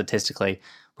 when statistically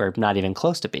we're not even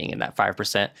close to being in that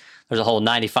 5%. There's a whole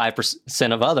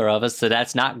 95% of us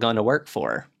that's not going to work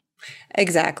for.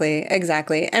 Exactly.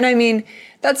 And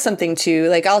that's something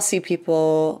too, I'll see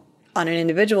people on an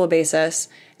individual basis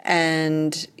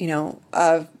and,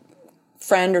 a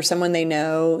friend or someone they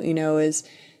know,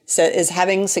 is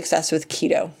having success with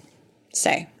keto,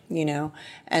 say,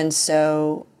 and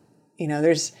so,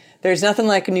 there's nothing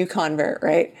like a new convert,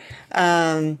 right?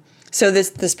 So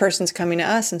this person's coming to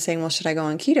us and saying, well, should I go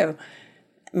on keto?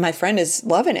 My friend is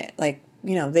loving it.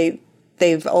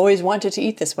 They've always wanted to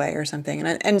eat this way or something.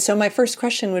 And so my first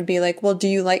question would be well, do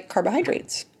you like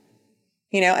carbohydrates?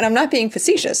 And I'm not being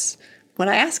facetious when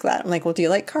I ask that. I'm like, well, do you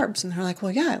like carbs? And they're like,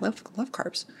 well, yeah, I love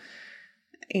carbs.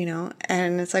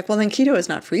 And it's well, then keto is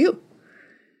not for you.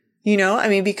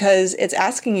 Because it's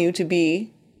asking you to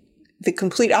be the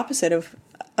complete opposite of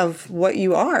what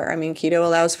you are. Keto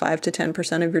allows 5 to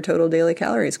 10% of your total daily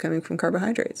calories coming from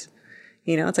carbohydrates.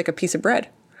 It's like a piece of bread,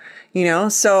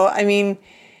 So,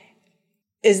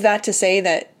 is that to say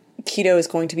that keto is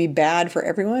going to be bad for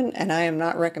everyone? And I am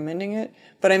not recommending it.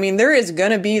 But there is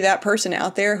going to be that person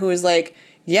out there who is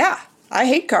yeah, I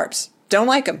hate carbs. Don't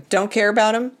like them. Don't care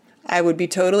about them. I would be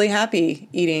totally happy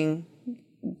eating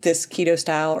this keto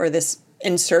style or this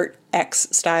insert X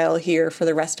style here for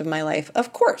the rest of my life.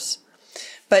 Of course.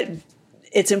 But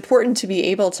it's important to be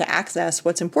able to access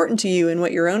what's important to you and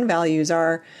what your own values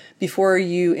are before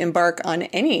you embark on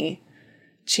any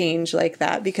change like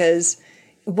that. Because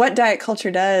what diet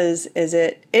culture does is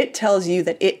it tells you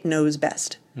that it knows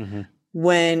best. Mm-hmm.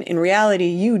 When in reality,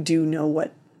 you do know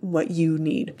what you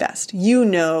need best. You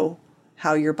know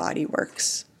how your body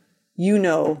works. You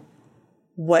know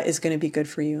what is going to be good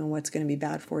for you and what's going to be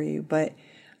bad for you. But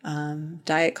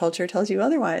diet culture tells you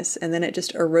otherwise, and then it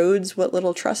just erodes what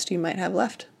little trust you might have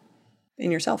left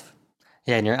in yourself.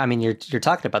 Yeah, and you're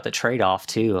talking about the trade-off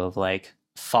too of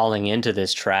falling into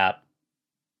this trap,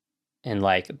 and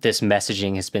this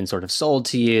messaging has been sort of sold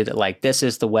to you that this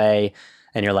is the way,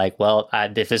 and you're well,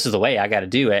 if this is the way, I got to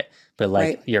do it. But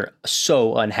right. You're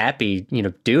so unhappy,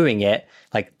 doing it.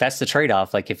 That's the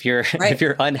trade-off. If you're right. if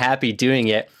you're unhappy doing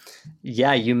it,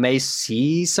 yeah, you may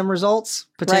see some results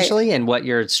potentially right. and what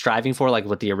you're striving for,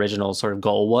 what the original sort of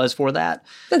goal was for that.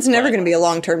 That's never going to be a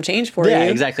long-term change for you. Yeah,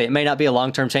 exactly. It may not be a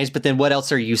long-term change, but then what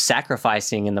else are you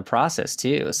sacrificing in the process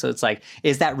too? So it's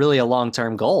is that really a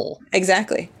long-term goal?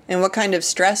 Exactly. And what kind of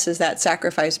stress is that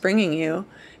sacrifice bringing you?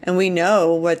 And we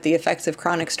know what the effects of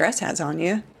chronic stress has on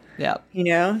you. Yeah.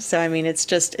 So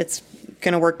it's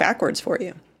going to work backwards for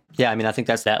you. Yeah, I think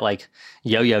that's that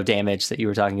yo-yo damage that you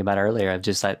were talking about earlier of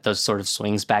just those sort of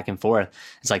swings back and forth.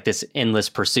 It's this endless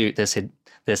pursuit, this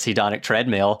this hedonic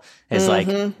treadmill is like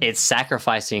it's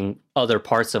sacrificing other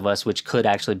parts of us, which could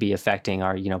actually be affecting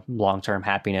our, long-term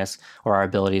happiness or our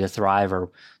ability to thrive or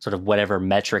sort of whatever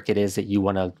metric it is that you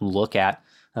want to look at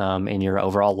in your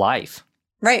overall life.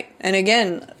 Right. And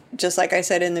again, just like I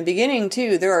said in the beginning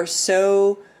too, there are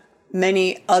so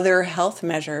many other health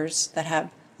measures that have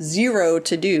zero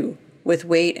to do with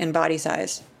weight and body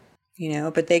size,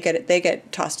 but they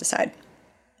get tossed aside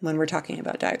when we're talking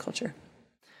about diet culture.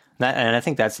 And I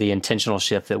think that's the intentional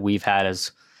shift that we've had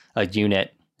as a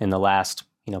unit in the last,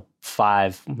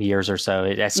 5 years or so.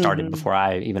 It started before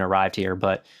I even arrived here,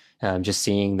 but just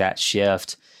seeing that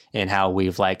shift in how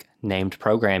we've like named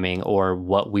programming or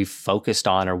what we've focused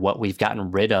on or what we've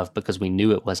gotten rid of because we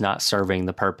knew it was not serving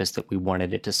the purpose that we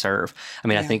wanted it to serve. I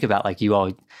mean, I think about like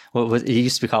it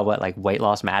used to be called like Weight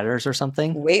Loss Matters or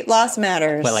something? Weight Loss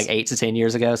Matters. Like 8 to 10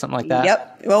 years ago, something like that?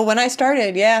 Yep. Well, when I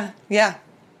started, yeah.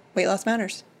 Weight Loss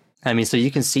Matters. I mean, so you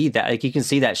can see that, like, you can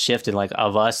see that shift in like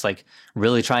of us, like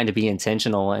really trying to be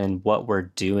intentional in what we're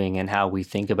doing and how we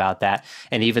think about that.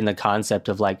 And even the concept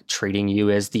of like treating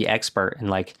you as the expert and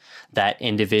like that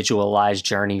individualized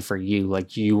journey for you.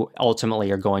 Like you ultimately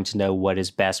are going to know what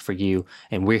is best for you.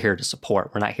 And we're here to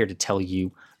support. We're not here to tell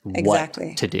you what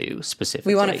to do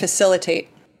specifically. We want to facilitate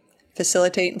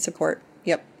and support.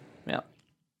 Yep. Yeah.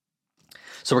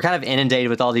 So we're kind of inundated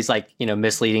with all these like,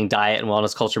 misleading diet and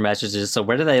wellness culture messages. So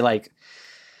where does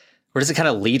it kind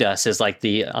of lead us as like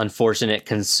the unfortunate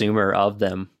consumer of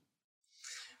them?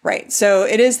 Right. So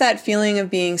it is that feeling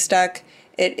of being stuck.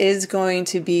 It is going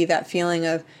to be that feeling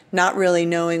of not really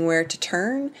knowing where to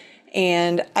turn.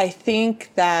 And I think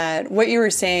that what you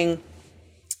were saying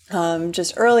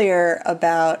just earlier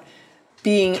about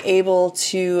being able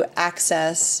to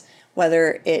access,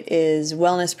 whether it is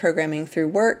wellness programming through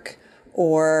work,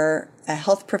 or a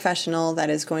health professional that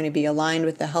is going to be aligned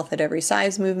with the Health at Every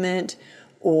Size movement,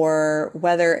 or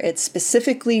whether it's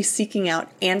specifically seeking out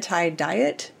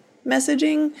anti-diet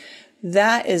messaging,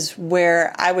 that is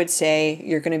where I would say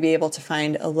you're going to be able to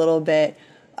find a little bit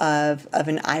of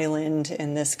an island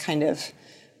in this kind of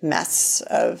mess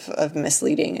of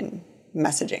misleading and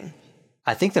messaging.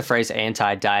 I think the phrase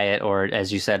anti-diet, or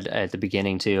as you said at the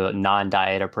beginning too, a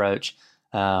non-diet approach,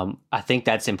 I think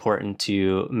that's important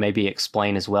to maybe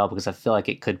explain as well, because I feel like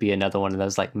it could be another one of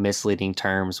those like misleading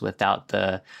terms without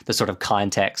the sort of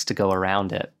context to go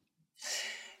around it.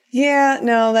 Yeah,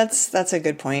 no, that's a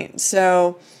good point.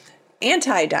 So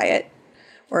anti-diet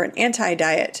or an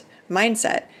anti-diet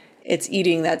mindset, it's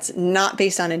eating that's not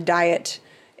based on a diet.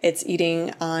 It's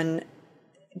eating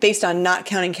based on not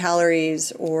counting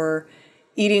calories or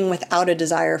eating without a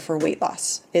desire for weight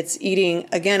loss. It's eating,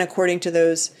 again, according to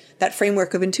that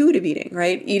framework of intuitive eating,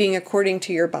 right? Eating according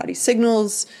to your body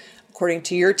signals, according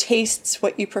to your tastes,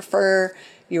 what you prefer,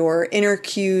 your inner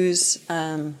cues.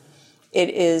 It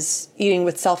is eating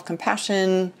with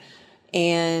self-compassion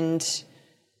and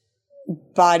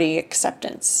body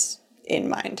acceptance in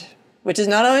mind, which is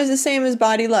not always the same as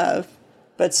body love,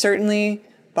 but certainly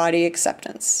body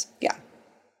acceptance. Yeah.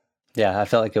 Yeah, I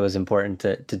felt like it was important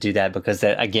to do that because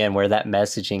that, again, where that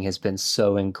messaging has been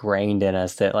so ingrained in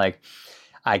us that like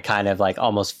I kind of like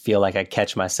almost feel like I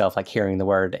catch myself like hearing the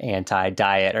word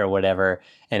anti-diet or whatever.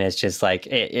 And it's just like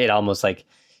it almost like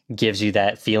gives you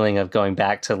that feeling of going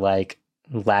back to like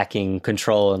lacking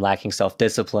control and lacking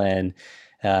self-discipline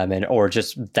or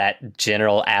just that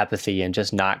general apathy and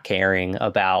just not caring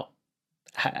about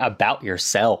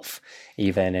yourself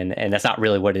even. And that's not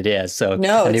really what it is. So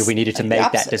no, I knew we needed to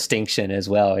make that distinction as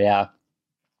well. Yeah.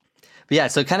 But yeah,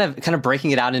 so kind of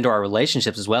breaking it out into our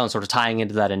relationships as well and sort of tying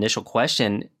into that initial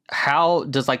question, how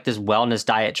does like this wellness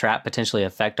diet trap potentially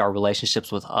affect our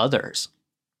relationships with others?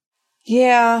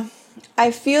 Yeah,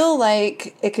 I feel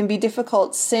like it can be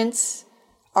difficult since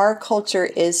our culture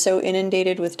is so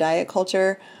inundated with diet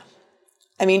culture.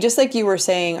 I mean, just like you were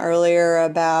saying earlier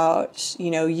about,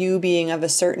 you being of a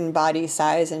certain body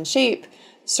size and shape,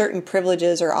 certain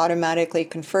privileges are automatically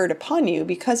conferred upon you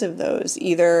because of those,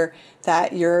 either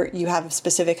that you have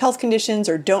specific health conditions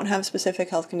or don't have specific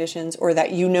health conditions, or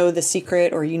that you know the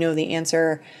secret or you know the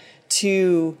answer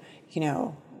to,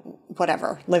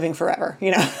 whatever, living forever,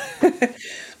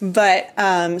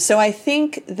 But so I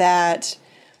think that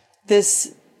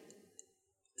this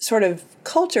sort of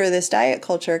culture, this diet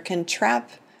culture, can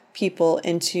trap people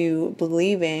into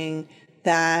believing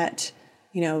that,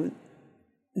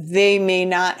 they may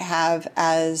not have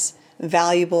as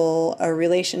valuable a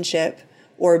relationship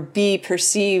or be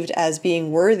perceived as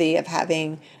being worthy of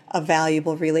having a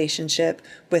valuable relationship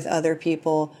with other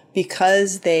people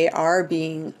because they are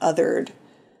being othered,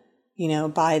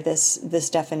 by this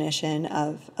definition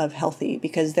of healthy,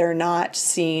 because they're not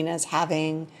seen as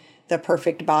having the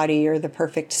perfect body or the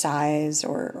perfect size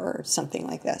or something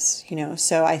like this,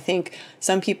 So I think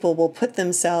some people will put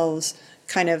themselves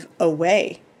kind of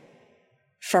away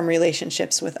from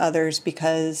relationships with others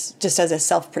because just as a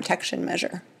self-protection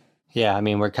measure. Yeah, I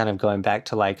mean, we're kind of going back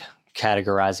to like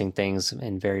categorizing things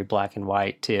in very black and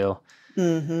white too.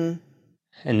 Mm-hmm.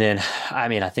 And then, I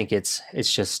mean, I think it's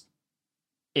just,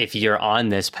 if you're on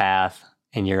this path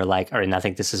and you're like, and I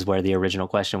think this is where the original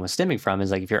question was stemming from,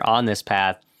 is like, if you're on this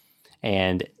path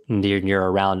and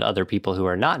you're around other people who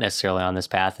are not necessarily on this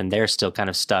path and they're still kind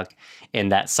of stuck in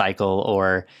that cycle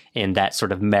or in that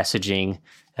sort of messaging,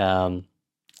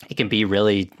 it can be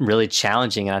really, really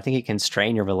challenging. And I think it can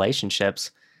strain your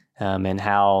relationships, and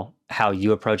how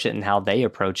you approach it and how they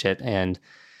approach it. And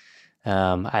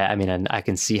I mean, and I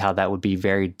can see how that would be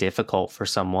very difficult for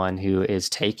someone who is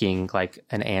taking like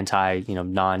an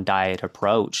non-diet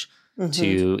approach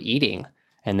to eating.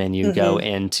 And then you go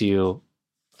into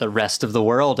the rest of the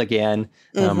world again,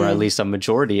 or at least a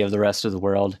majority of the rest of the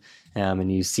world.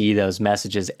 And you see those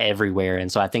messages everywhere.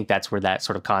 And so I think that's where that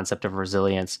sort of concept of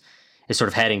resilience is sort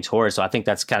of heading towards. So I think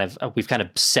that's we've kind of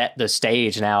set the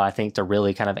stage now, I think, to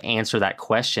really kind of answer that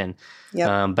question.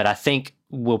 Yep. But I think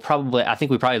we probably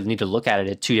need to look at it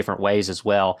in two different ways as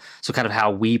well. So kind of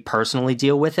how we personally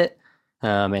deal with it,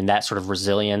 and that sort of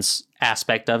resilience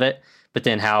aspect of it, but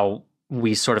then how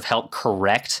we sort of help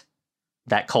correct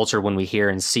that culture when we hear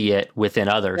and see it within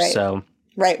others. Right. So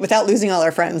right, without losing all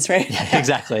our friends, right?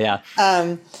 Exactly, yeah.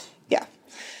 Yeah.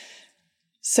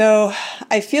 So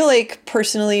I feel like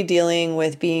personally dealing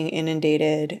with being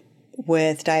inundated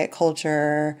with diet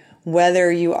culture,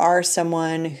 whether you are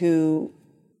someone who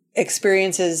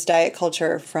experiences diet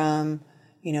culture from,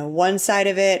 one side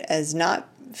of it as not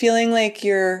feeling like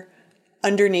you're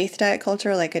underneath diet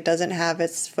culture, like it doesn't have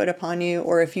its foot upon you,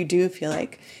 or if you do feel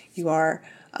like you are,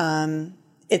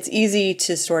 it's easy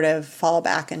to sort of fall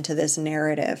back into this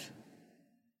narrative,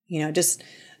 just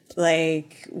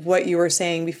like what you were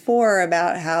saying before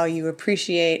about how you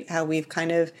appreciate how we've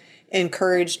kind of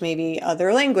encouraged maybe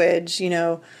other language,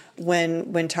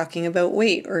 when talking about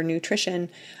weight or nutrition.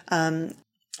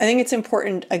 I think it's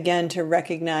important, again, to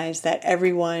recognize that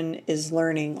everyone is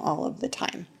learning all of the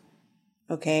time.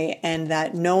 Okay. And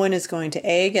that no one is going to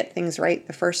A, get things right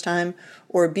the first time,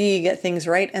 or B, get things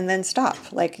right and then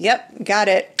stop. Like, yep, got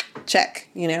it, check.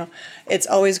 It's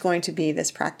always going to be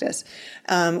this practice,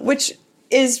 which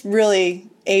is really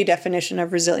a definition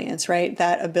of resilience, right?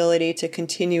 That ability to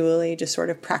continually just sort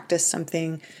of practice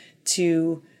something,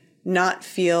 to not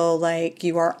feel like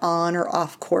you are on or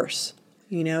off course.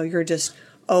 You're just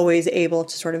always able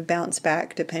to sort of bounce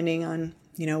back depending on,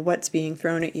 what's being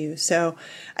thrown at you. So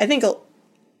I think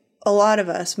a lot of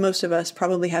us, most of us,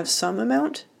 probably have some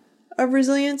amount of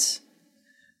resilience,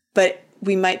 but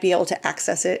we might be able to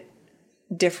access it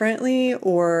differently,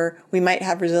 or we might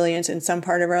have resilience in some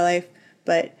part of our life,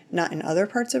 but not in other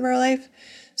parts of our life.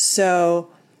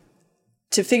 So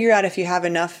to figure out if you have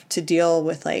enough to deal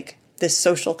with like this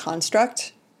social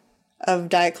construct of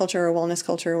diet culture or wellness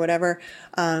culture or whatever,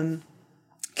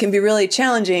 can be really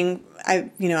challenging.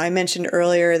 I mentioned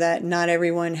earlier that not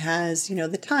everyone has,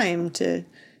 the time to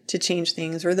change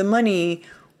things, or the money,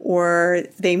 or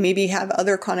they maybe have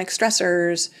other chronic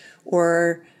stressors,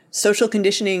 or social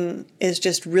conditioning is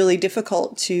just really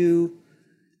difficult to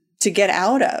get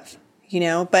out of,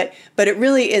 but it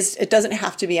really is, it doesn't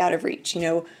have to be out of reach.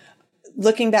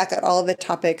 Looking back at all of the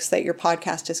topics that your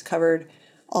podcast has covered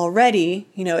already,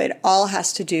 it all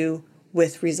has to do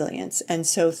with resilience. And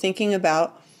so thinking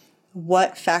about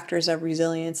what factors of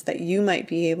resilience that you might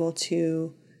be able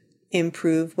to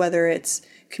improve, whether it's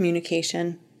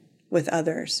communication with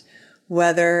others,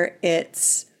 whether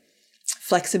it's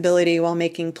flexibility while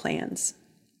making plans,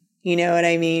 you know what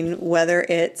I mean? Whether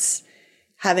it's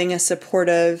having a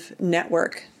supportive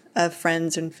network of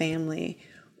friends and family,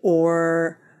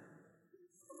 or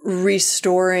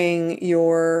restoring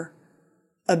your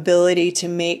ability to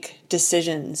make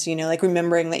decisions, like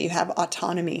remembering that you have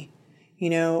autonomy,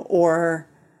 or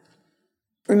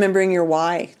remembering your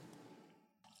why.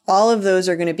 All of those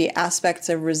are going to be aspects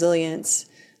of resilience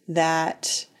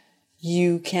that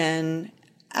you can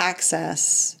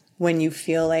access when you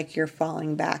feel like you're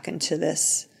falling back into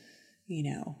this,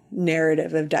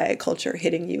 narrative of diet culture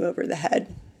hitting you over the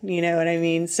head. You know what I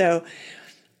mean? So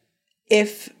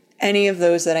if any of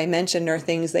those that I mentioned are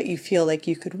things that you feel like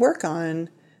you could work on,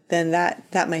 then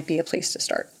that might be a place to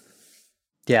start.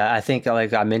 Yeah, I think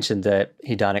like I mentioned the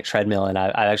hedonic treadmill, and I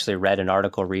actually read an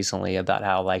article recently about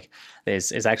how like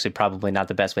is actually probably not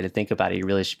the best way to think about it. You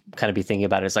really should kind of be thinking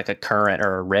about it as like a current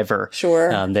or a river, Sure.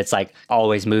 that's like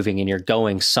always moving and you're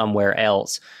going somewhere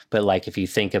else. But like if you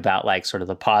think about like sort of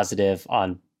the positive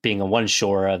on being on one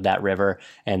shore of that river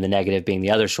and the negative being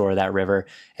the other shore of that river,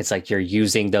 it's like you're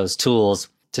using those tools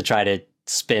to try to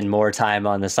spend more time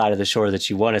on the side of the shore that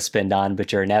you want to spend on,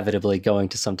 but you're inevitably going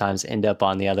to sometimes end up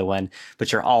on the other one,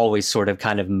 but you're always sort of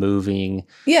kind of moving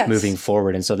Yes.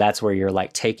 forward. And so that's where you're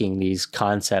like taking these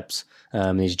concepts,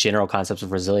 these general concepts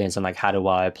of resilience, and like, how do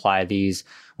I apply these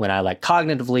when I like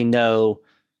cognitively know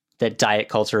that diet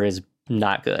culture is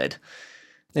not good?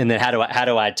 And then how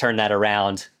do I turn that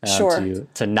around Sure.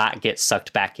 to not get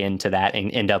sucked back into that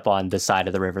and end up on the side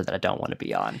of the river that I don't want to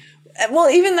be on? Well,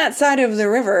 even that side of the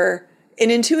river, in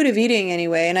intuitive eating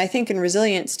anyway, and I think in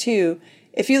resilience too,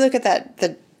 if you look at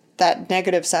that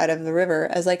negative side of the river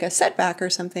as like a setback or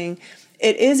something,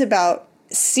 it is about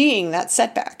seeing that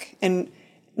setback and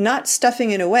not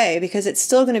stuffing it away, because it's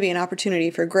still going to be an opportunity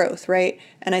for growth, right?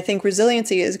 And I think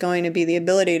resiliency is going to be the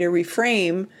ability to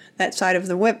reframe that side of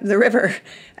the river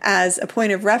as a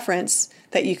point of reference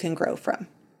that you can grow from.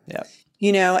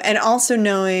 Yeah. And also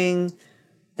knowing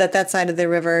that side of the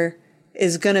river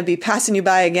is going to be passing you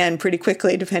by again pretty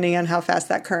quickly, depending on how fast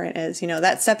that current is.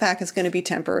 That setback is going to be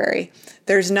temporary.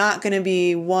 There's not going to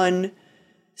be one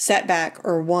setback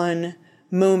or one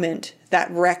moment that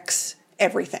wrecks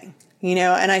everything,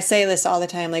 and I say this all the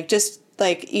time, like just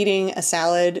like eating a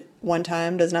salad one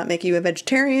time does not make you a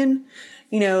vegetarian.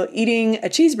 Eating a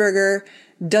cheeseburger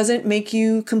doesn't make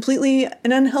you completely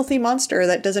an unhealthy monster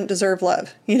that doesn't deserve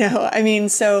love.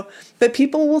 But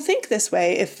people will think this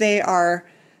way if they are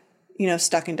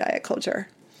stuck in diet culture.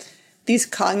 These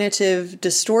cognitive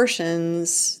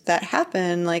distortions that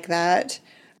happen like that,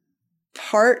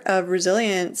 part of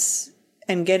resilience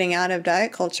and getting out of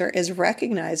diet culture is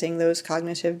recognizing those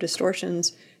cognitive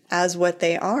distortions as what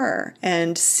they are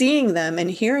and seeing them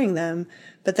and hearing them,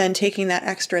 but then taking that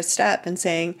extra step and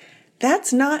saying,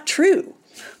 that's not true,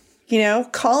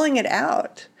 calling it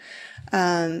out.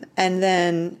 And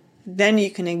then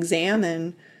you can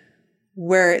examine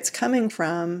where it's coming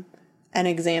from and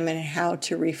examine how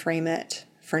to reframe it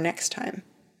for next time.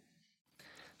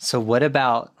 So what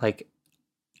about like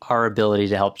our ability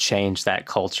to help change that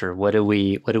culture? What do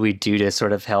we do to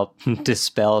sort of help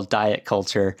dispel diet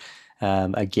culture?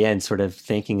 Again, sort of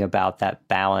thinking about that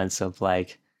balance of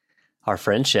like our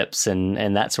friendships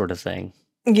and that sort of thing.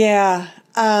 Yeah.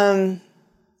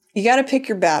 You got to pick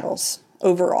your battles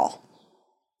overall.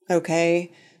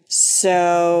 Okay.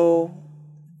 So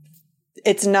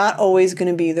it's not always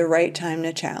going to be the right time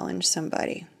to challenge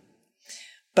somebody,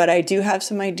 but I do have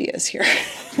some ideas here.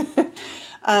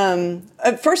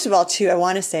 First of all, too, I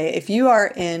want to say, if you are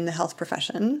in the health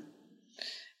profession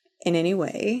in any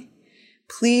way,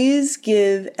 please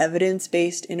give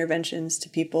evidence-based interventions to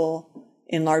people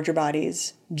in larger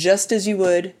bodies, just as you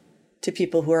would to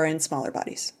people who are in smaller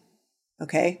bodies.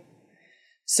 Okay?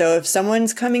 So if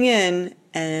someone's coming in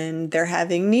and they're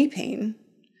having knee pain,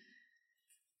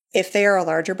 if they are a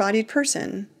larger bodied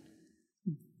person,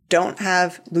 don't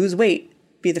have lose weight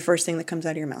be the first thing that comes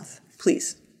out of your mouth,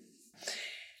 please.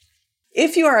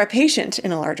 If you are a patient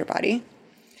in a larger body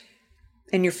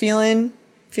and you're feeling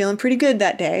pretty good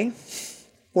that day,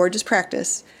 or just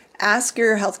practice, ask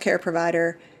your healthcare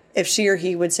provider if she or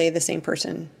he would say the same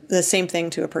thing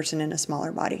to a person in a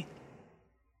smaller body.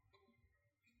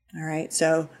 All right,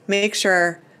 so make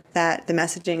sure that the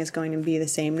messaging is going to be the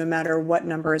same no matter what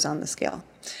number is on the scale.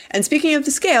 And speaking of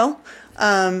the scale,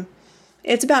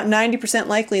 it's about 90%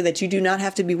 likely that you do not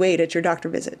have to be weighed at your doctor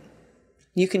visit.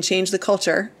 You can change the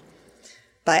culture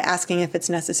by asking if it's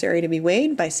necessary to be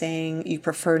weighed, by saying you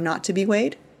prefer not to be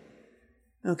weighed.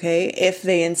 Okay, if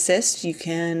they insist, you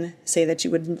can say that you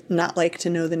would not like to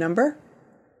know the number.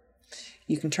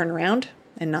 You can turn around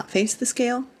and not face the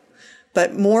scale.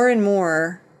 But more and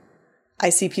more, I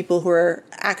see people who are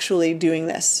actually doing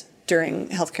this during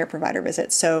healthcare provider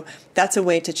visits. So that's a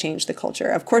way to change the culture.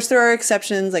 Of course, there are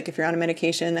exceptions, like if you're on a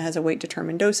medication that has a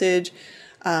weight-determined dosage,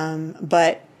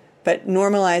 but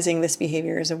normalizing this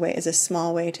behavior is a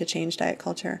small way to change diet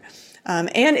culture.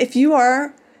 And if you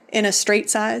are in a straight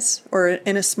size or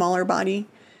in a smaller body,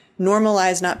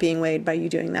 normalize not being weighed by you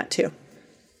doing that too.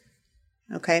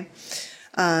 Okay?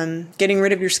 Getting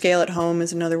rid of your scale at home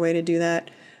is another way to do that.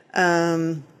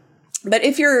 But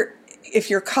if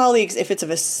your colleagues, if it's of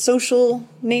a social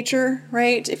nature,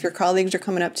 right? If your colleagues are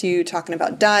coming up to you talking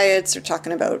about diets or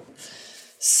talking about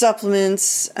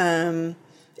supplements,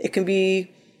 it can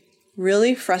be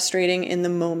really frustrating in the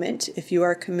moment if you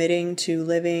are committing to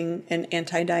living an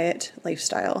anti-diet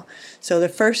lifestyle. So the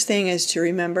first thing is to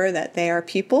remember that they are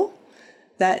people,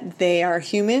 that they are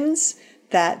humans,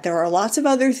 that there are lots of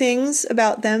other things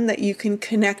about them that you can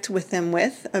connect with them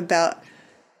with about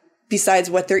besides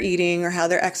what they're eating or how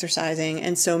they're exercising.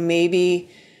 And so maybe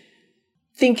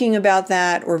thinking about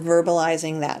that or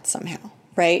verbalizing that somehow,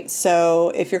 right? So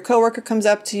if your coworker comes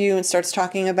up to you and starts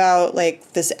talking about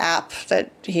like this app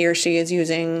that he or she is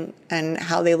using and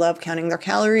how they love counting their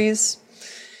calories,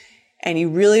 and you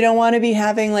really don't want to be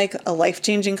having like a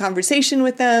life-changing conversation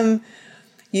with them,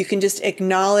 you can just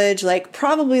acknowledge like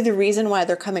probably the reason why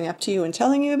they're coming up to you and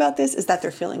telling you about this is that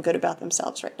they're feeling good about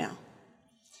themselves right now.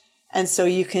 And so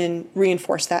you can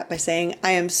reinforce that by saying,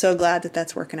 I am so glad that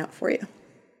that's working out for you.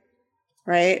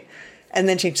 Right? And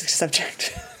then change the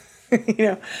subject.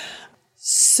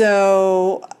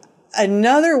 So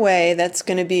another way that's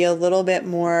going to be a little bit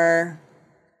more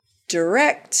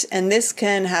direct, and this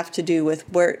can have to do with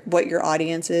what your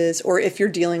audience is, or if you're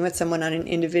dealing with someone on an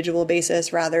individual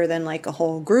basis rather than like a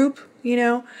whole group,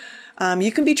 you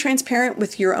can be transparent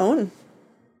with your own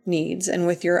needs and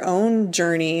with your own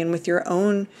journey and with your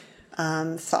own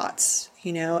thoughts,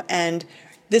 and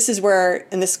this is where,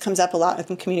 and this comes up a lot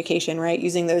in communication, right?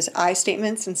 Using those I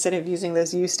statements instead of using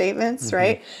those you statements, mm-hmm.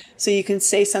 right? So you can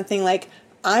say something like,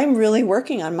 I'm really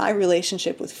working on my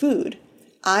relationship with food.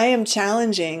 I am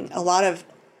challenging a lot of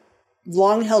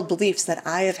long-held beliefs that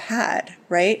I have had,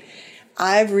 right?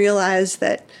 I've realized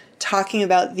that talking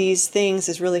about these things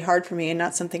is really hard for me and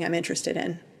not something I'm interested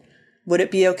in. Would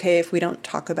it be okay if we don't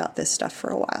talk about this stuff for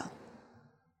a while?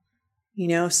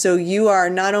 So you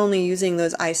are not only using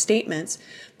those I statements,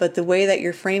 but the way that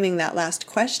you're framing that last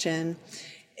question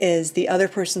is the other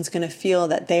person's going to feel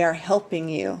that they are helping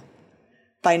you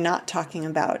by not talking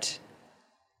about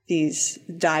these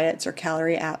diets or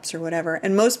calorie apps or whatever.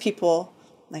 And most people,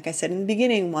 like I said in the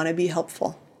beginning, want to be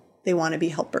helpful. They want to be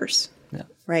helpers,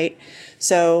 right?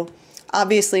 So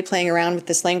obviously playing around with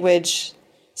this language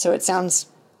so it sounds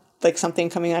like something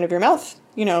coming out of your mouth,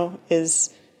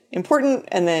 is important.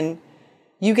 And then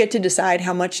you get to decide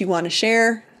how much you want to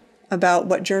share about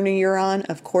what journey you're on,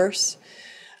 of course.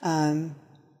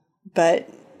 But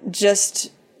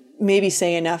just maybe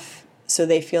say enough so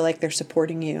they feel like they're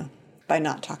supporting you by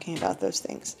not talking about those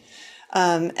things.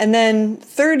 And then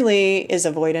thirdly is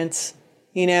avoidance.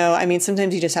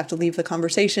 Sometimes you just have to leave the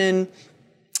conversation.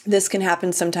 This can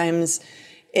happen sometimes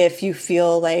if you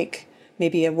feel like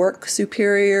maybe a work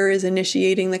superior is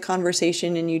initiating the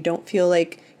conversation and you don't feel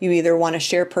like you either want to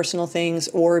share personal things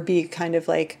or be kind of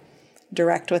like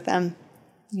direct with them,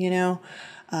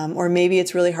 or maybe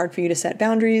it's really hard for you to set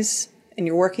boundaries and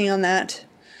you're working on that.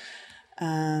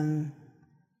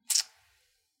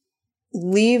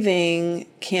 Leaving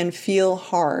can feel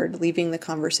hard, leaving the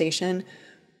conversation,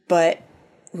 but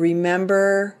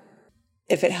remember,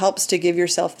 if it helps to give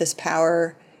yourself this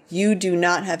power, you do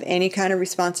not have any kind of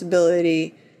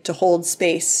responsibility to hold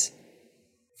space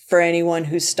for anyone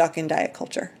who's stuck in diet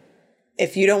culture.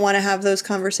 If you don't want to have those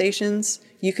conversations,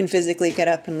 you can physically get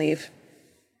up and leave.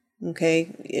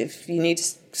 Okay? If you need to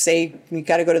say you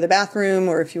got to go to the bathroom,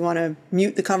 or if you want to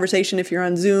mute the conversation if you're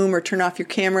on Zoom, or turn off your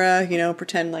camera,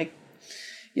 pretend like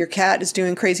your cat is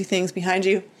doing crazy things behind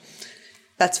you,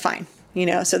 that's fine.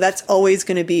 So that's always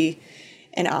going to be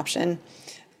an option.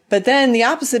 But then the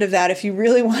opposite of that, if you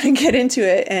really want to get into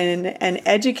it and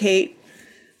educate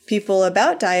people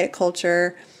about diet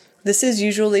culture, this is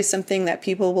usually something that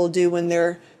people will do when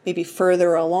they're maybe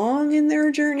further along in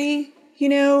their journey.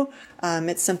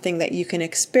 It's something that you can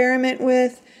experiment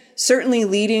with, certainly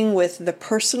leading with the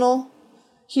personal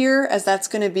here, as that's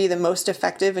going to be the most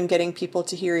effective in getting people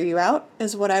to hear you out,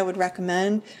 is what I would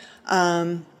recommend.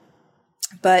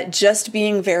 But just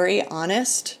being very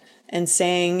honest and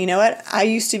saying, you know what, I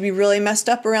used to be really messed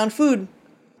up around food,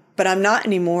 but I'm not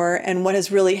anymore. And what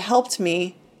has really helped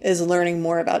me is learning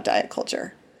more about diet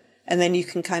culture. And then you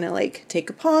can kind of like take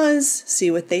a pause,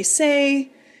 see what they say.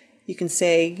 You can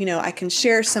say, I can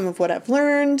share some of what I've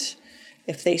learned.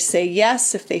 If they say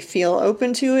yes, if they feel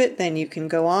open to it, then you can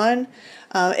go on.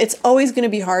 It's always going to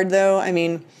be hard, though.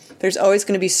 There's always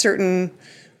going to be certain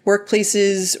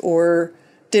workplaces or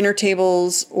dinner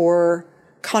tables or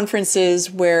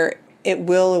conferences where it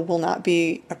will or will not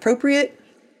be appropriate.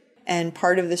 And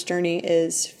part of this journey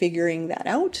is figuring that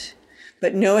out.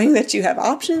 But knowing that you have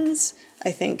options,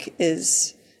 I think,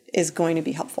 is going to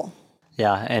be helpful.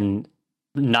 Yeah, and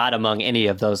not among any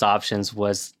of those options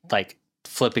was like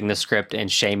flipping the script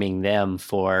and shaming them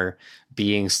for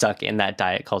being stuck in that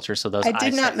diet culture. So those I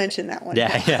did not mention that one.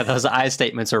 Yeah, those I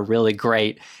statements are really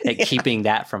great at keeping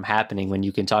that from happening. When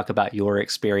you can talk about your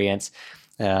experience,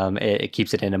 it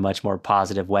keeps it in a much more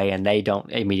positive way, and they don't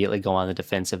immediately go on the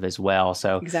defensive as well.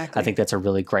 So Exactly. I think that's a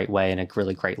really great way and a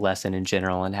really great lesson in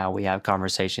general in how we have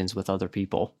conversations with other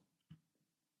people.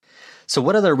 So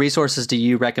what other resources do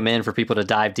you recommend for people to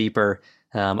dive deeper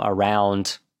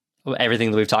around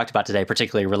everything that we've talked about today,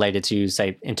 particularly related to,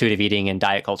 say, intuitive eating and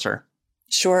diet culture?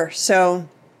 Sure. So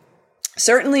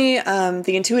certainly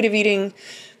the intuitive eating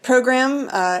program,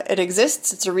 it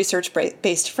exists. It's a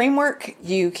research-based framework.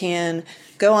 You can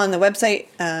go on the website,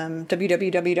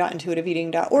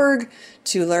 www.intuitiveeating.org,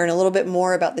 to learn a little bit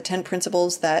more about the 10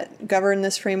 principles that govern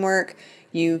this framework.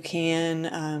 You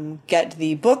can get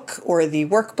the book or the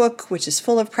workbook, which is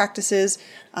full of practices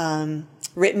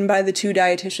written by the 2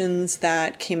 dietitians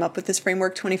that came up with this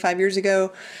framework 25 years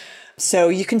ago. So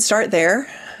you can start there.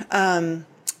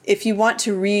 If you want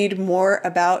to read more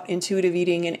about intuitive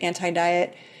eating and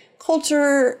anti-diet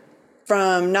culture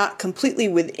from not completely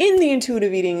within the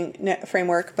intuitive eating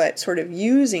framework, but sort of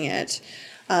using it,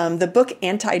 the book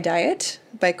Anti-Diet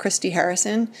by Christy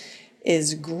Harrison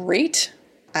is great.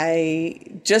 I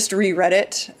just reread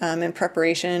it in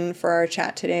preparation for our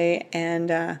chat today,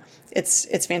 and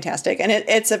it's fantastic. And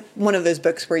it's one of those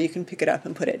books where you can pick it up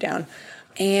and put it down.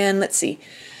 And let's see.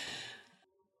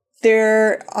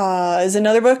 There is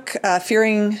another book,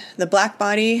 Fearing the Black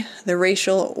Body, The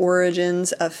Racial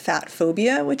Origins of Fat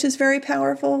Phobia, which is very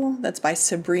powerful. That's by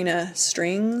Sabrina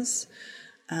Strings.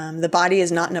 The Body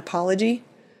is Not an Apology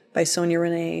by Sonia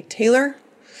Renee Taylor.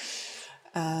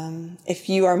 If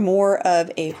you are more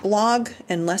of a blog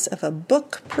and less of a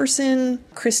book person,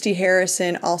 Christy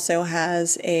Harrison also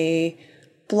has a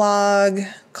blog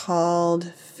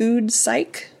called Food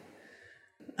Psych.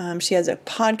 She has a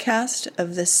podcast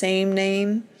of the same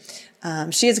name.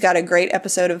 She has got a great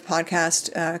episode of a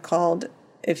podcast called,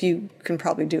 if you can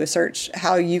probably do a search,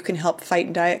 How You Can Help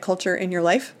Fight Diet Culture in Your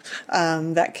Life.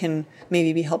 That can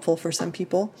maybe be helpful for some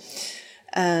people.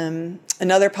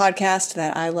 Another podcast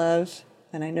that I love,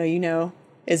 and I know you know,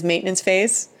 is Maintenance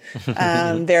Phase.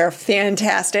 They're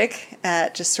fantastic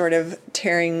at just sort of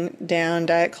tearing down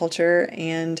diet culture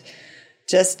and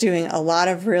just doing a lot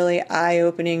of really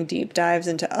eye-opening deep dives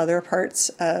into other parts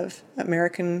of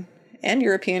American and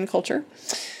European culture.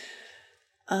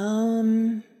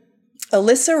 Alyssa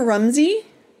Rumsey,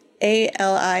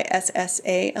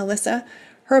 Alissa, Alyssa.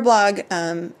 Her blog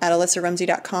at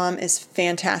alissarumsey.com is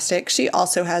fantastic. She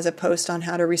also has a post on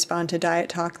how to respond to diet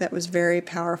talk that was very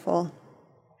powerful.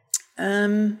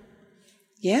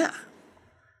 Yeah.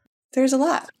 There's a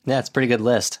lot. Yeah, it's a pretty good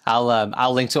list.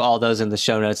 I'll link to all those in the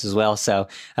show notes as well. So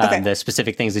the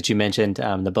specific things that you mentioned,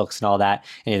 the books and all that,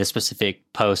 any of the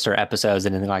specific posts or episodes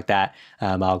and anything like that,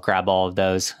 I'll grab all of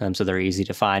those so they're easy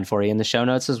to find for you in the show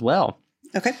notes as well.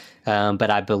 Okay. But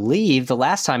I believe the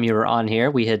last time you were on here,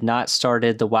 we had not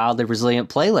started the Wildly Resilient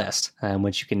playlist,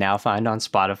 which you can now find on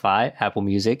Spotify, Apple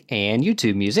Music, and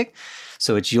YouTube Music.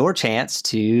 So it's your chance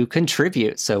to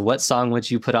contribute. So what song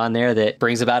would you put on there that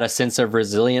brings about a sense of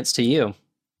resilience to you?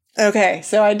 Okay,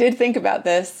 so I did think about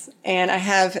this, and I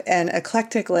have an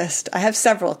eclectic list. I have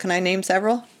several. Can I name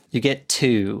several? You get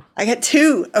 2. I get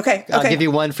 2. Okay. I'll give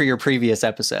you one for your previous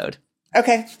episode.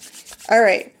 Okay. All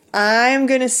right. I'm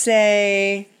going to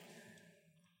say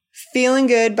Feeling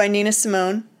Good by Nina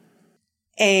Simone.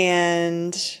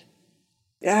 And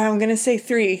I'm going to say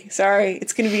 3. Sorry.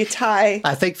 It's going to be a tie.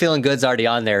 I think Feeling Good's already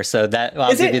on there. So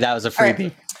I'll give you that was a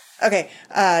freebie. Right.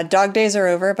 Okay. Dog Days Are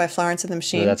Over by Florence and the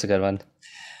Machine. Ooh, that's a good one.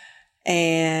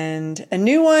 And a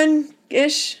new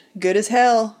one-ish, Good as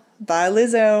Hell by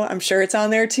Lizzo. I'm sure it's on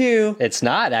there too. It's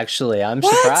not, actually. I'm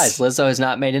surprised. Lizzo has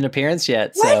not made an appearance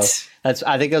yet. What? So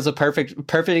I think it was a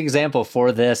perfect example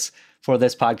for this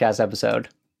podcast episode.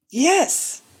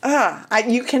 Yes.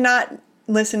 You cannot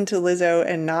listen to Lizzo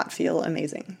and not feel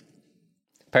amazing.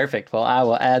 Perfect. Well, I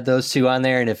will add those 2 on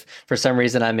there. And if for some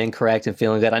reason I'm incorrect and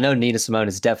Feeling Good, I know Nina Simone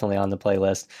is definitely on the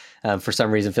playlist. For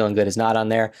some reason, Feeling Good is not on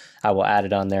there. I will add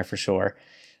it on there for sure.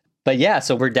 But yeah,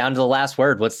 so we're down to the last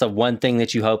word. What's the one thing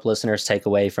that you hope listeners take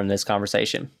away from this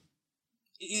conversation?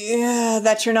 Yeah,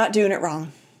 that you're not doing it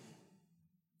wrong.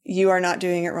 You are not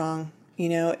doing it wrong. You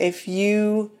know, if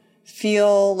you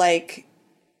feel like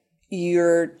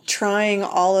you're trying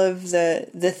all of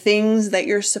the things that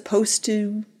you're supposed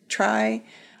to try,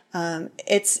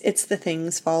 it's the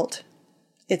thing's fault.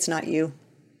 It's not you.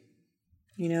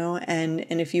 You know, and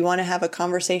if you want to have a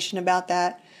conversation about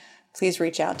that, please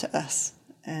reach out to us,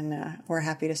 and we're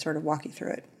happy to sort of walk you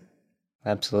through it.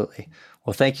 Absolutely.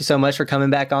 Well, thank you so much for coming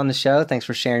back on the show. Thanks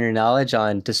for sharing your knowledge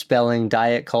on dispelling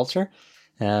diet culture.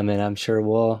 And I'm sure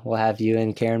we'll have you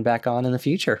and Karen back on in the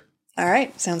future. All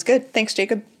right. Sounds good. Thanks,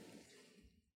 Jacob.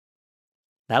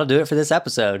 That'll do it for this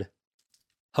episode.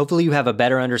 Hopefully you have a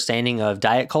better understanding of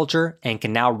diet culture and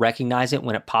can now recognize it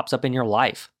when it pops up in your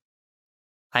life.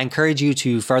 I encourage you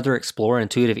to further explore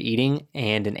intuitive eating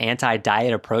and an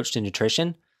anti-diet approach to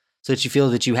nutrition so that you feel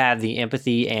that you have the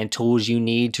empathy and tools you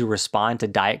need to respond to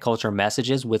diet culture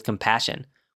messages with compassion,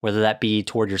 whether that be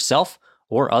toward yourself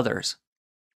or others.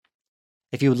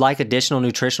 If you would like additional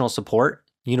nutritional support,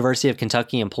 University of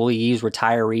Kentucky employees,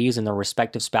 retirees, and their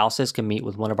respective spouses can meet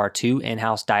with one of our 2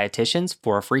 in-house dietitians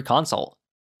for a free consult.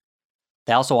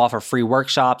 They also offer free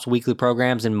workshops, weekly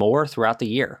programs, and more throughout the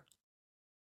year.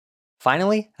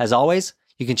 Finally, as always,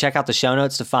 you can check out the show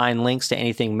notes to find links to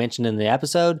anything mentioned in the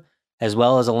episode, as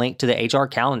well as a link to the HR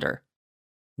calendar.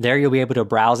 There you'll be able to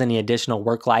browse any additional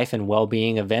work life and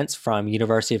well-being events from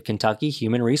University of Kentucky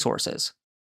Human Resources.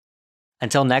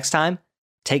 Until next time,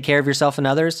 take care of yourself and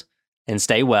others, and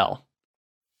stay well.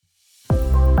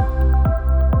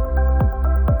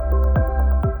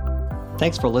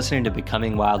 Thanks for listening to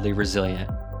Becoming Wildly Resilient,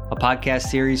 a podcast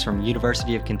series from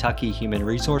University of Kentucky Human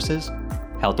Resources,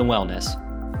 Health and Wellness.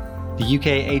 The UK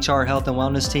HR Health and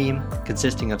Wellness team,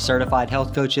 consisting of certified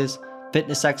health coaches,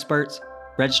 fitness experts,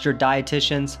 registered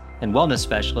dietitians, and wellness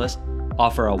specialists,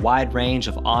 offer a wide range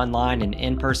of online and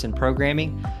in-person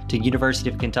programming to University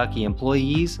of Kentucky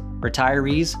employees,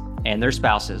 retirees, and their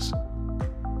spouses.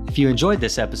 If you enjoyed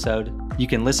this episode, you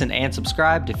can listen and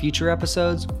subscribe to future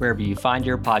episodes wherever you find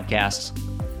your podcasts.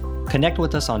 Connect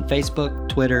with us on Facebook,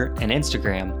 Twitter, and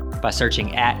Instagram by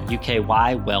searching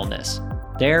 @UKY Wellness.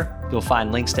 There, you'll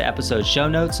find links to episode show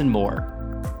notes and more.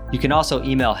 You can also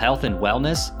email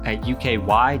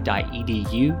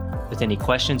healthandwellness@uky.edu with any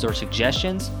questions or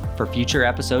suggestions for future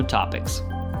episode topics.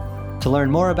 To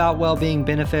learn more about well-being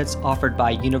benefits offered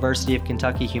by University of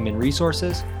Kentucky Human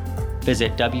Resources,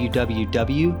 visit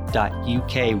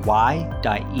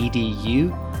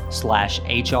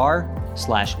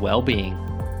www.uky.edu/HR/wellbeing.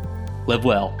 Live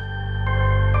well.